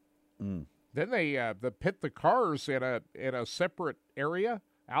 Then they pit the cars in a separate area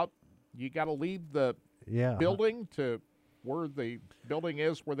out. You got to leave the building to where the building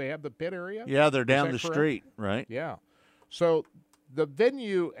is, where they have the pit area. Yeah, they're down the street, right? Yeah. So the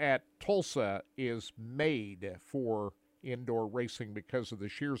venue at Tulsa is made for indoor racing because of the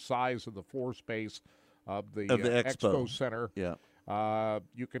sheer size of the floor space of the Expo Center. Yeah.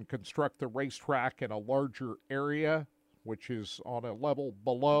 You can construct the racetrack in a larger area, which is on a level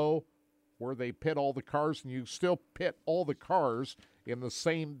below where they pit all the cars, and you still pit all the cars in the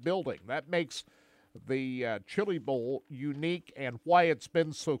same building. That makes the Chili Bowl unique, and why it's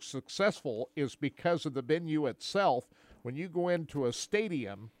been so successful is because of the venue itself. When you go into a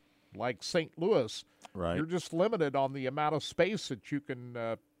stadium like St. Louis, you're just limited on the amount of space that you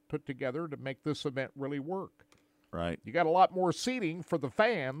can put together to make this event really work. Right. You got a lot more seating for the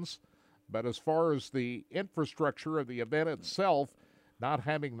fans, but as far as the infrastructure of the event itself, not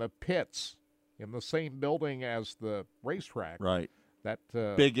having the pits in the same building as the racetrack, that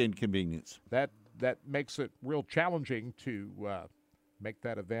big inconvenience. That makes it real challenging to make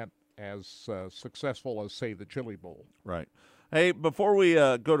that event as successful as, say, the Chili Bowl. Right. Hey, before we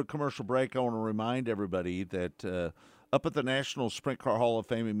go to commercial break, I want to remind everybody that up at the National Sprint Car Hall of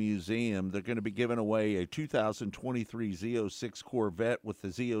Fame and Museum, they're going to be giving away a 2023 Z06 Corvette with the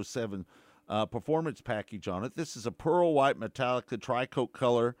Z07 performance package on it. This is a pearl white Metallica tri-coat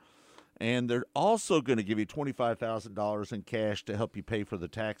color, and they're also going to give you $25,000 in cash to help you pay for the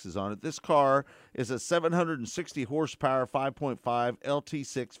taxes on it. This car is a 760 horsepower 5.5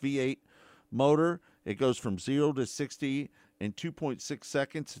 LT6 V8 motor. It goes from 0 to 60 in 2.6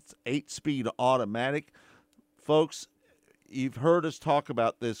 seconds. It's 8-speed automatic. Folks, you've heard us talk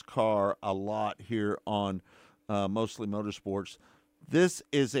about this car a lot here on Mostly Motorsports. This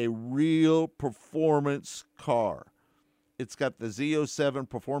is a real performance car. It's got the Z07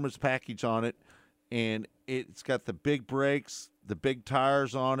 performance package on it, and it's got the big brakes, the big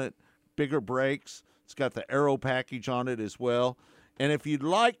tires on it, bigger brakes. It's got the aero package on it as well. And if you'd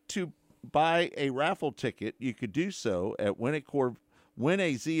like to buy a raffle ticket, you could do so at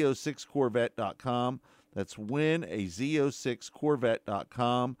winaz06corvette.com. That's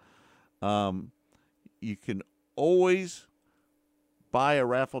winaz06corvette.com. You can always buy a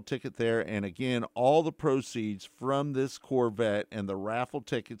raffle ticket there, and again, all the proceeds from this Corvette and the raffle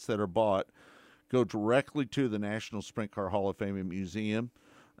tickets that are bought go directly to the National Sprint Car Hall of Fame and Museum.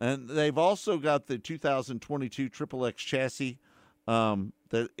 And they've also got the 2022 XXX chassis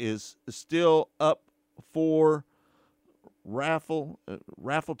that is still up for raffle.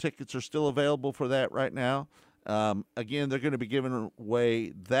 Raffle tickets are still available for that right now. Again, they're going to be giving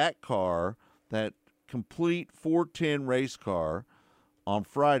away that car, that complete 410 race car, on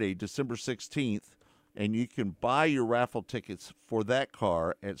Friday, December 16th, and you can buy your raffle tickets for that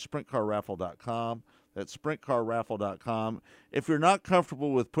car at sprintcarraffle.com. That's sprintcarraffle.com. If you're not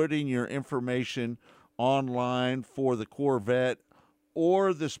comfortable with putting your information online for the Corvette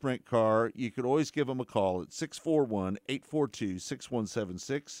or the Sprint car, you could always give them a call at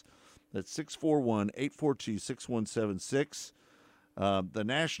 641-842-6176. That's 641-842-6176. The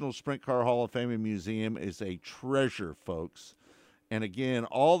National Sprint Car Hall of Fame and Museum is a treasure, folks. And again,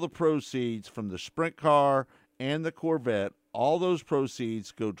 all the proceeds from the Sprint car and the Corvette, all those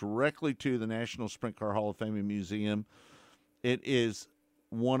proceeds go directly to the National Sprint Car Hall of Fame and Museum. It is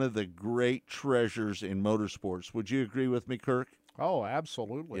one of the great treasures in motorsports. Would you agree with me, Kirk? Oh,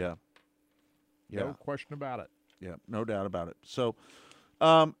 absolutely. Yeah. No question about it. Yeah, no doubt about it. So,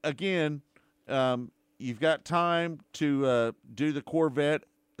 again, you've got time to do the Corvette.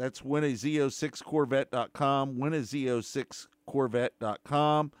 That's winaz06corvette.com,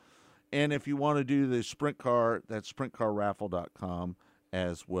 winaz06corvette.com. And if you want to do the sprint car, that's sprintcarraffle.com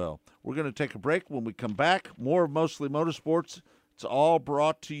as well. We're going to take a break. When we come back, more of Mostly Motorsports. It's all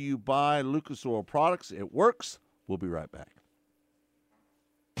brought to you by Lucas Oil Products. It works. We'll be right back.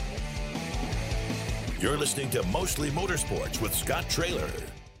 You're listening to Mostly Motorsports with Scott Traylor.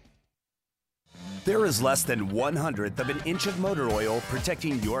 There is less than 1/100th of an inch of motor oil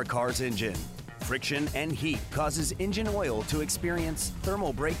protecting your car's engine. Friction and heat causes engine oil to experience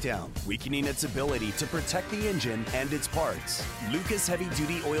thermal breakdown, weakening its ability to protect the engine and its parts. Lucas Heavy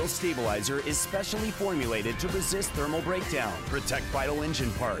Duty Oil Stabilizer is specially formulated to resist thermal breakdown, protect vital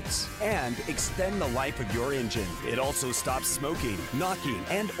engine parts, and extend the life of your engine. It also stops smoking, knocking,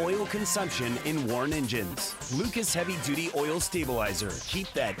 and oil consumption in worn engines. Lucas Heavy Duty Oil Stabilizer.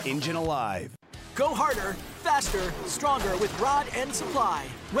 Keep that engine alive. Go harder, faster, stronger with Rod End Supply.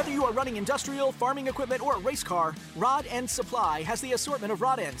 Whether you are running industrial, farming equipment, or a race car, Rod End Supply has the assortment of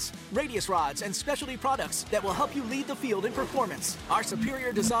rod ends, radius rods, and specialty products that will help you lead the field in performance. Our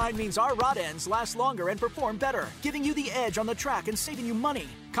superior design means our rod ends last longer and perform better, giving you the edge on the track and saving you money.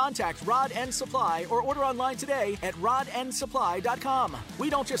 Contact Rod End Supply or order online today at rodendsupply.com. We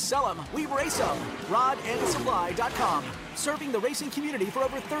don't just sell them, we race them. rodendsupply.com. Serving the racing community for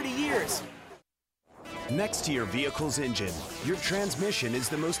over 30 years. Next to your vehicle's engine, your transmission is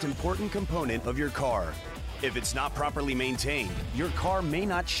the most important component of your car. If it's not properly maintained, your car may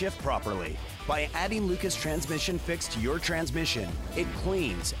not shift properly. By adding Lucas Transmission Fix to your transmission, it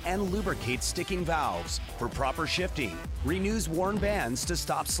cleans and lubricates sticking valves for proper shifting, renews worn bands to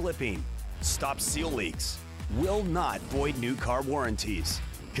stop slipping, stops seal leaks, will not void new car warranties,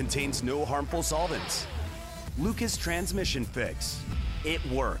 contains no harmful solvents. Lucas Transmission Fix. It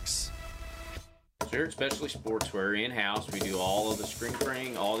works. Here at Specialty Sportswear in-house, we do all of the screen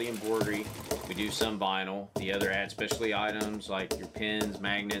printing, all the embroidery. We do some vinyl. The other ad specialty items like your pins,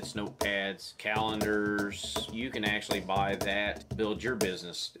 magnets, notepads, calendars. You can actually buy that, build your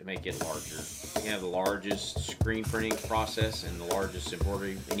business to make it larger. We have the largest screen printing process and the largest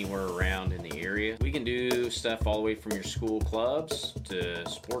embroidery anywhere around in the area. We can do stuff all the way from your school clubs to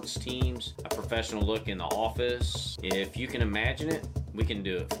sports teams, a professional look in the office. If you can imagine it, we can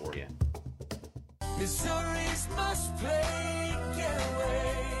do it for you. Missouri's must play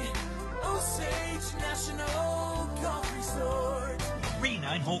getaway. Osage National Golf Resort. 3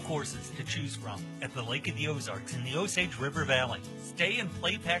 9-hole courses to choose from at the Lake of the Ozarks in the Osage River Valley. Stay and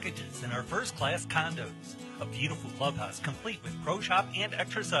play packages in our first-class condos. A beautiful clubhouse complete with pro shop and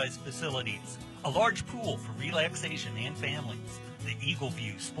exercise facilities. A large pool for relaxation and families. The Eagle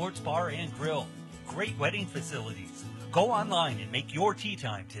View Sports Bar and Grill. Great wedding facilities. Go online and make your tee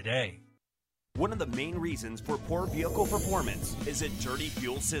time today. One of the main reasons for poor vehicle performance is a dirty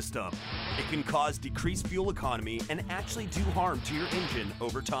fuel system. It can cause decreased fuel economy and actually do harm to your engine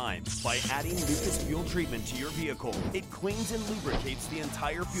over time. By adding Lucas fuel treatment to your vehicle, it cleans and lubricates the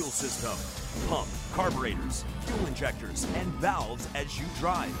entire fuel system. Pump, carburetors, fuel injectors, and valves as you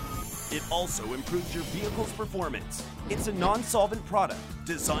drive. It also improves your vehicle's performance. It's a non-solvent product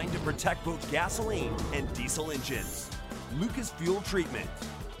designed to protect both gasoline and diesel engines. Lucas Fuel Treatment.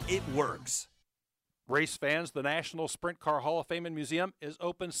 It works. Race fans, the National Sprint Car Hall of Fame and Museum is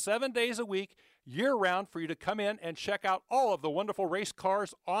open 7 days a week, year-round, for you to come in and check out all of the wonderful race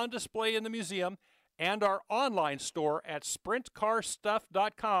cars on display in the museum, and our online store at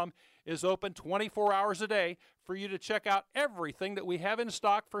sprintcarstuff.com is open 24 hours a day for you to check out everything that we have in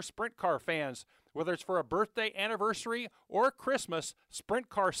stock for sprint car fans. Whether it's for a birthday, anniversary, or Christmas,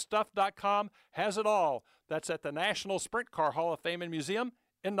 sprintcarstuff.com has it all. That's at the National Sprint Car Hall of Fame and Museum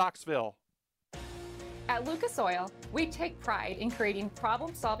in Knoxville. At Lucas Oil, we take pride in creating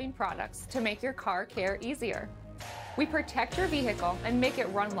problem-solving products to make your car care easier. We protect your vehicle and make it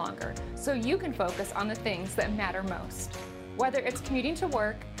run longer so you can focus on the things that matter most. Whether it's commuting to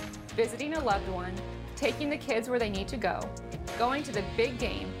work, visiting a loved one, taking the kids where they need to go, going to the big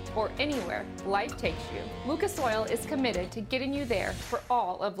game, or anywhere life takes you, Lucas Oil is committed to getting you there for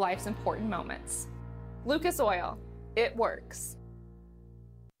all of life's important moments. Lucas Oil, it works.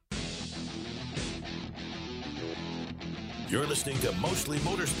 You're listening to Mostly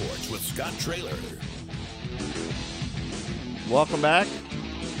Motorsports with Scott Traylor. Welcome back.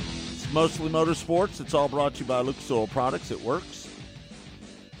 It's Mostly Motorsports. It's all brought to you by Lucas Oil Products. It works.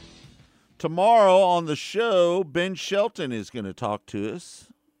 Tomorrow on the show, Ben Shelton is going to talk to us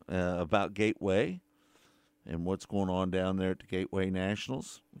about Gateway and what's going on down there at the Gateway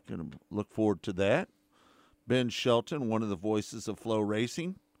Nationals. We're going to look forward to that. Ben Shelton, one of the voices of Flow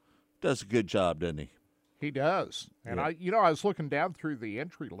Racing, does a good job, doesn't he? He does. And Yeah. I was looking down through the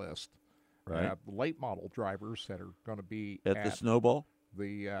entry list. Right. Late model drivers that are going to be At the Snowball?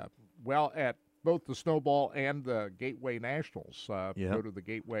 At both the Snowball and the Gateway Nationals. Yeah. Go to the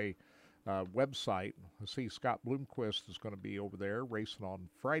Gateway website. I see Scott Bloomquist is going to be over there racing on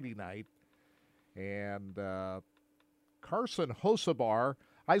Friday night. And Carson Hosebar.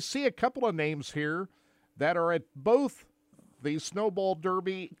 I see a couple of names here that are at both the Snowball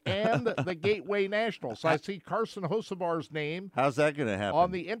Derby and the Gateway Nationals. I see Carson Hosevar's name. How's that going to happen?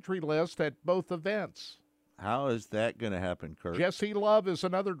 On the entry list at both events. How is that going to happen, Kurt? Jesse Love is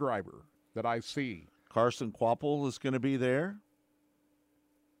another driver that I see. Carson Quapple is going to be there.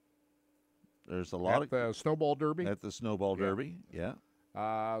 There's a lot at the Snowball Derby. At the Snowball Derby, yeah.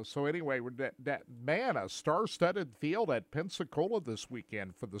 So anyway, a star-studded field at Pensacola this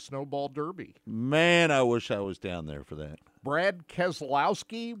weekend for the Snowball Derby. Man, I wish I was down there for that. Brad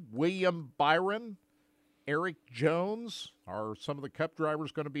Keselowski, William Byron, Eric Jones are some of the Cup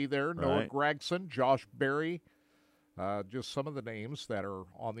drivers going to be there. Noah Gragson, Josh Berry, just some of the names that are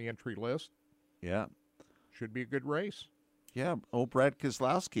on the entry list. Yeah. Should be a good race. Yeah. Oh, Brad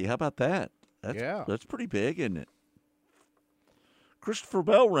Keselowski. How about that? That's pretty big, isn't it? Christopher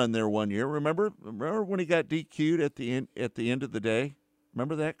Bell ran there one year. Remember when he got DQ'd at the end of the day?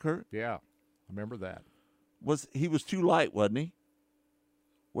 Remember that, Kurt? Yeah, I remember that. He was too light, wasn't he?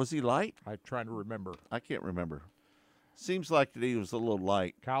 Was he light? I'm trying to remember. I can't remember. Seems like that he was a little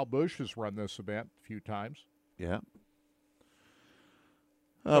light. Kyle Busch has run this event a few times. Yeah.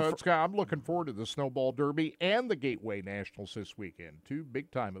 I'm looking forward to the Snowball Derby and the Gateway Nationals this weekend. Two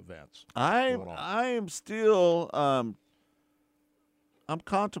big-time events. I am still I'm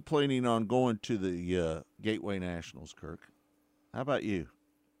contemplating on going to the Gateway Nationals, Kirk. How about you?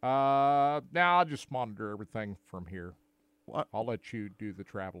 Now I'll just monitor everything from here. What? I'll let you do the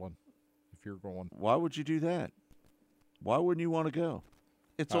traveling if you're going. Why would you do that? Why wouldn't you want to go?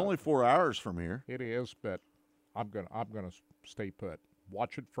 It's only 4 hours from here. It is, but I'm gonna stay put.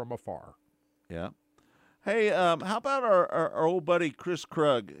 Watch it from afar. Yeah. Hey, how about our old buddy Chris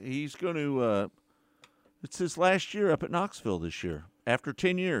Krug? He's going to. It's his last year up at Knoxville this year after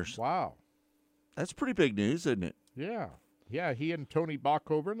 10 years. Wow. That's pretty big news, isn't it? Yeah. Yeah, he and Tony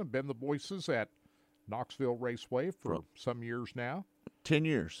Bachhoven have been the voices at Knoxville Raceway for some years now. 10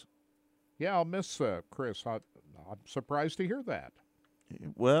 years. Yeah, I'll miss Chris. I'm surprised to hear that.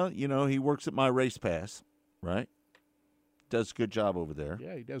 Well, he works at My Race Pass, right? Does a good job over there.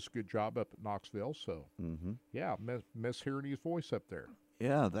 Yeah, he does a good job up at Knoxville. So, yeah, miss hearing his voice up there.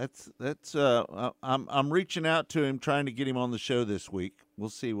 Yeah, that's. I'm reaching out to him, trying to get him on the show this week. We'll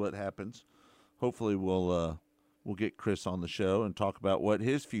see what happens. Hopefully, we'll get Chris on the show and talk about what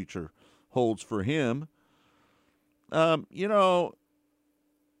his future holds for him. As you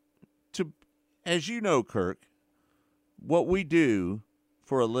know, Kirk, what we do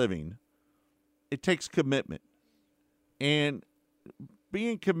for a living, it takes commitment. And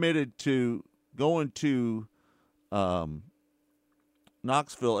being committed to going to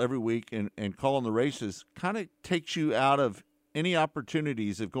Knoxville every week and calling the races kind of takes you out of any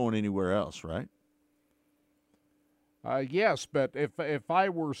opportunities of going anywhere else, right? Yes, but if I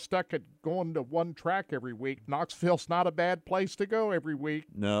were stuck at going to one track every week, Knoxville's not a bad place to go every week.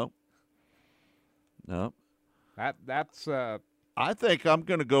 No. That's. I think I'm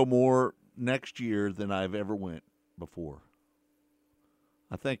going to go more next year than I've ever went before.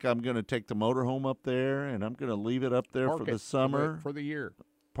 I think I'm going to take the motorhome up there, and I'm going to leave it up there for the summer. For the year.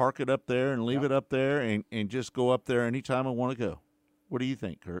 Park it up there and leave it up there and just go up there anytime I want to go. What do you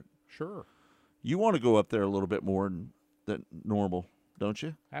think, Kurt? Sure. You want to go up there a little bit more than normal, don't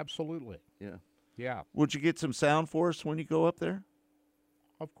you? Absolutely. Yeah. Yeah. Would you get some sound for us when you go up there?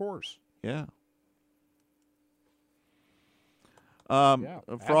 Of course. Yeah. Frog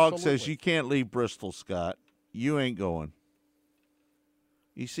absolutely. Says you can't leave Bristol, Scott. You ain't going.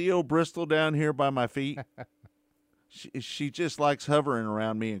 You see old Bristol down here by my feet? she just likes hovering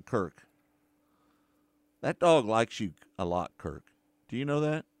around me and Kirk. That dog likes you a lot, Kirk. Do you know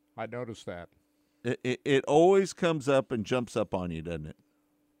that? I noticed that. It always comes up and jumps up on you, doesn't it?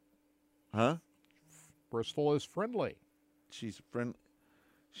 Huh? Bristol is friendly. She's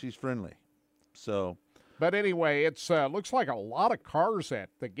friendly. So. But anyway, it's looks like a lot of cars at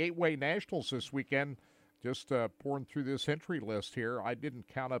the Gateway Nationals this weekend. Just pouring through this entry list here. I didn't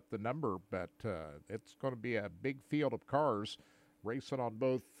count up the number, but it's going to be a big field of cars racing on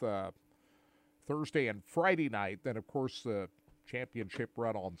both Thursday and Friday night. Then, of course, the championship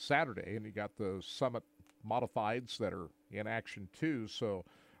run on Saturday, and you got the Summit Modifieds that are in action too. So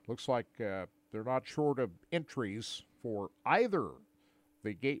looks like they're not short of entries for either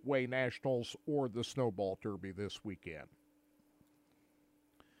the Gateway Nationals or the Snowball Derby this weekend.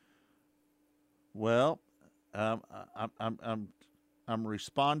 Well, I'm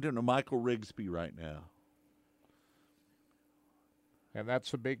responding to Michael Rigsby right now, and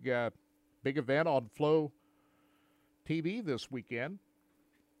that's a big event on Flow TV this weekend.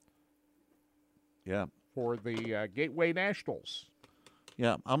 Yeah, for the Gateway Nationals.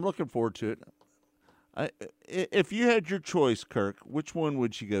 Yeah, I'm looking forward to it. If you had your choice, Kirk, which one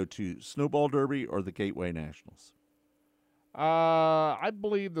would you go to, Snowball Derby or the Gateway Nationals? I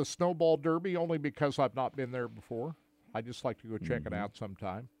believe the Snowball Derby only because I've not been there before. I just like to go check it out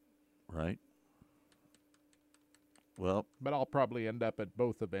sometime. Right. Well, but I'll probably end up at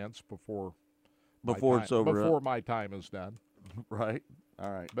both events before it's over. Before my time is done. Right.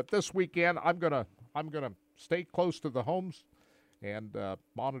 All right. But this weekend, I'm gonna stay close to the homes and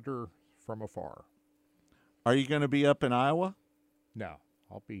monitor from afar. Are you going to be up in Iowa? No,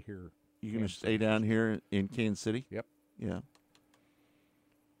 I'll be here. You going to stay down here in Kansas City? Yep. Yeah.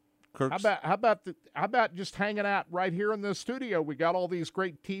 How about just hanging out right here in the studio? We got all these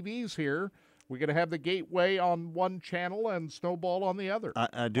great TVs here. We're going to have the Gateway on one channel and Snowball on the other.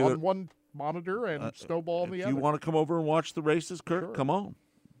 I do on it. one monitor and Snowball on the If other. you want to come over and watch the races, Kirk, Sure. come on.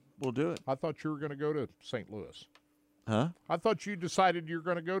 We'll do it. I thought you were going to go to St. Louis. Huh? I thought you decided you're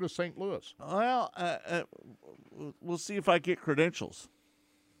going to go to St. Louis. Well, we'll see if I get credentials.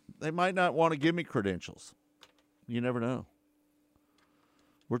 They might not want to give me credentials. You never know.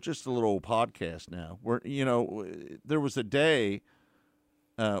 We're just a little old podcast now. There was a day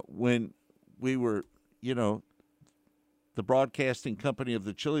when we were, the broadcasting company of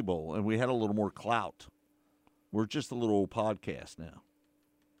the Chili Bowl, and we had a little more clout. We're just a little old podcast now.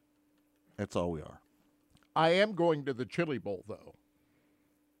 That's all we are. I am going to the Chili Bowl, though.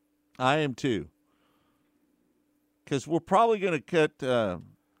 I am too. Because we're probably going to cut.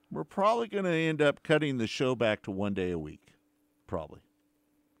 We're probably going to end up cutting the show back to 1 day a week, probably.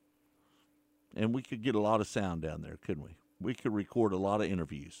 And we could get a lot of sound down there, couldn't we? We could record a lot of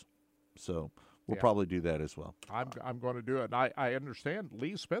interviews, so we'll probably do that as well. I'm going to do it. And I understand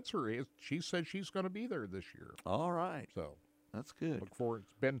Lee Spencer is. She said she's going to be there this year. All right, so that's good. Look forward.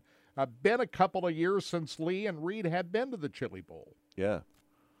 It's been a couple of years since Lee and Reed had been to the Chili Bowl. Yeah.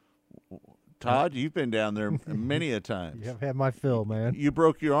 Todd, you've been down there many a time. I've had my fill, man. You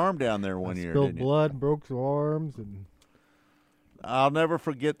broke your arm down there one year, spilled didn't you? blood, broke some arms, and I'll never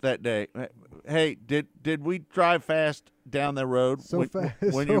forget that day. Hey, did we drive fast down the road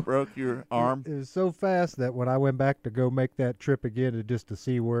when you broke your arm? It was so fast that when I went back to go make that trip again just to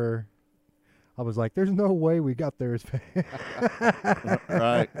see where, I was like, there's no way we got there as fast.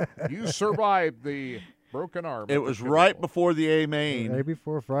 Right. You survived the broken arm. It was right before the A-Main. Right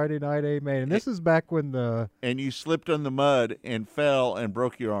before Friday night A-Main. And this is back when And you slipped on the mud and fell and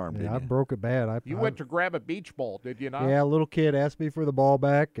broke your arm, I didn't you? broke it bad. You went to grab a beach ball, did you not? Yeah, a little kid asked me for the ball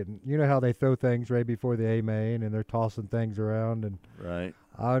back, and you know how they throw things right before the A-Main, and they're tossing things around. And right.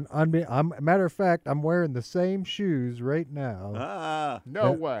 Matter of fact, I'm wearing the same shoes right now.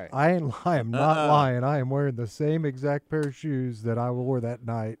 No way. I am not lying. I am wearing the same exact pair of shoes that I wore that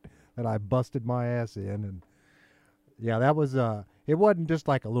night that I busted my ass in. And yeah, that was it wasn't just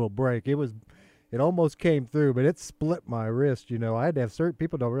like a little break. It almost came through, but it split my wrist. I had to have certain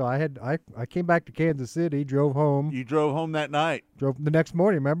people don't realize. I came back to Kansas City, drove home. You drove home that night. Drove the next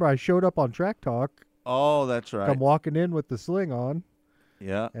morning. Remember, I showed up on Track Talk. Oh, that's right. I'm walking in with the sling on.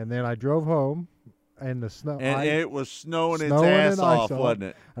 Yeah. And then I drove home, and the snow. And it was snowing its ass off, wasn't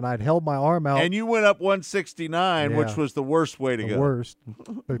it? And I'd held my arm out. And you went up 169, which was the worst way to go. The worst,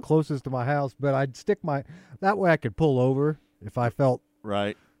 the closest to my house. But I'd stick that way I could pull over if I felt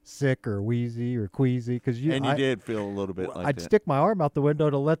sick or wheezy or queasy. And you did feel a little bit like I'd that. stick my arm out the window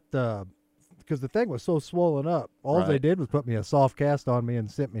to let because the thing was so swollen up. All they did was put me a soft cast on me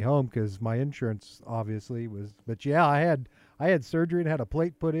and sent me home because my insurance obviously was. But yeah, I had surgery and had a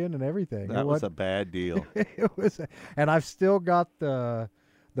plate put in and everything. That was a bad deal. It was, and I've still got the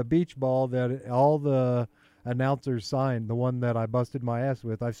beach ball that all the announcers signed, the one that I busted my ass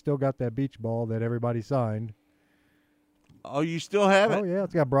with. I've still got that beach ball that everybody signed. Oh, you still have it? Oh, yeah.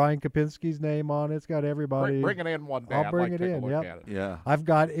 It's got Brian Kapinski's name on it. It's got everybody. Bring it in one day. I'll bring I'd like it to take in. a look Yep. at it. Yeah. I've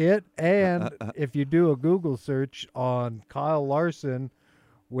got it. And if you do a Google search on Kyle Larson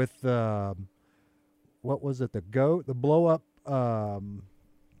with what was it? The goat? The blow-up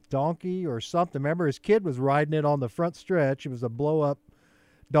donkey or something. Remember, his kid was riding it on the front stretch. It was a blow-up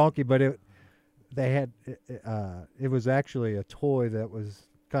donkey, but it was actually a toy that was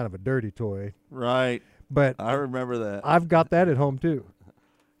kind of a dirty toy. Right. But I remember that. I've got that at home too.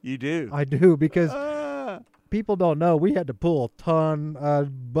 You do? I do, because people don't know we had to pull a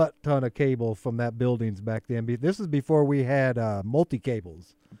butt ton of cable from that buildings back then. This is before we had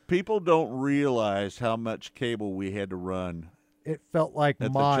multi-cables. People don't realize how much cable we had to run. It felt like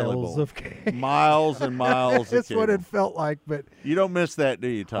miles of cable. Miles and miles of That's cable. what it felt like. But you don't miss that, do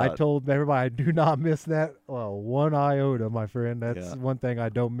you, Todd? I told everybody I do not miss that. Well, one iota, my friend. That's one thing I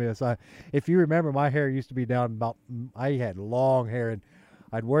don't miss. If you remember, my hair used to be down I had long hair, and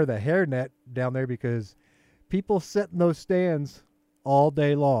I'd wear the hairnet down there because people sit in those stands all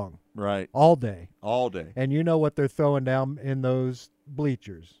day long. Right. All day. All day. And you know what they're throwing down in those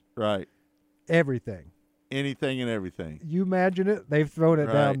bleachers. Right. Everything. Anything and everything. You imagine it? They've thrown it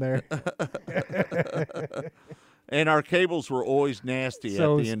down there. And our cables were always nasty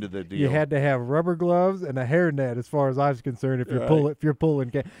So at the end of the deal. You had to have rubber gloves and a hairnet, as far as I was concerned. If you're pulling,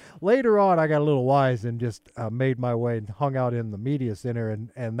 later on, I got a little wise and just made my way and hung out in the media center,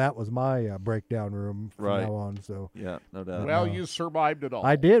 and that was my breakdown room from now on. So yeah, no doubt. Well, you survived it all.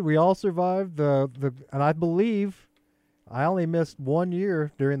 I did. We all survived and I believe I only missed 1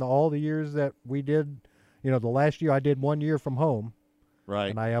 year during all the years that we did. The last year I did 1 year from home.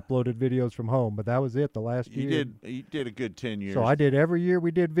 Right. And I uploaded videos from home, but that was it the last year. You did a good 10 years. So I did every year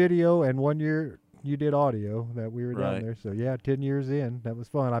we did video, and 1 year you did audio that we were down there. So yeah, 10 years in, that was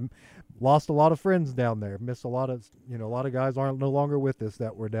fun. I lost a lot of friends down there. Missed a lot of guys aren't no longer with us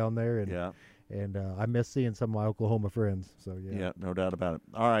that were down there, and I miss seeing some of my Oklahoma friends. So yeah, no doubt about it.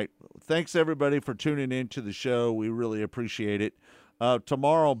 All right, thanks everybody for tuning in to the show. We really appreciate it.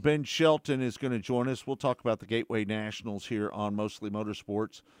 Tomorrow, Ben Shelton is going to join us. We'll talk about the Gateway Nationals here on Mostly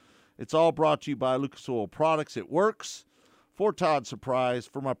Motorsports. It's all brought to you by Lucas Oil Products. It works. For Todd Surprise,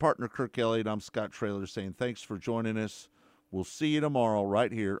 for my partner Kirk Elliott, I'm Scott Traylor saying thanks for joining us. We'll see you tomorrow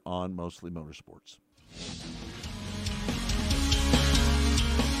right here on Mostly Motorsports.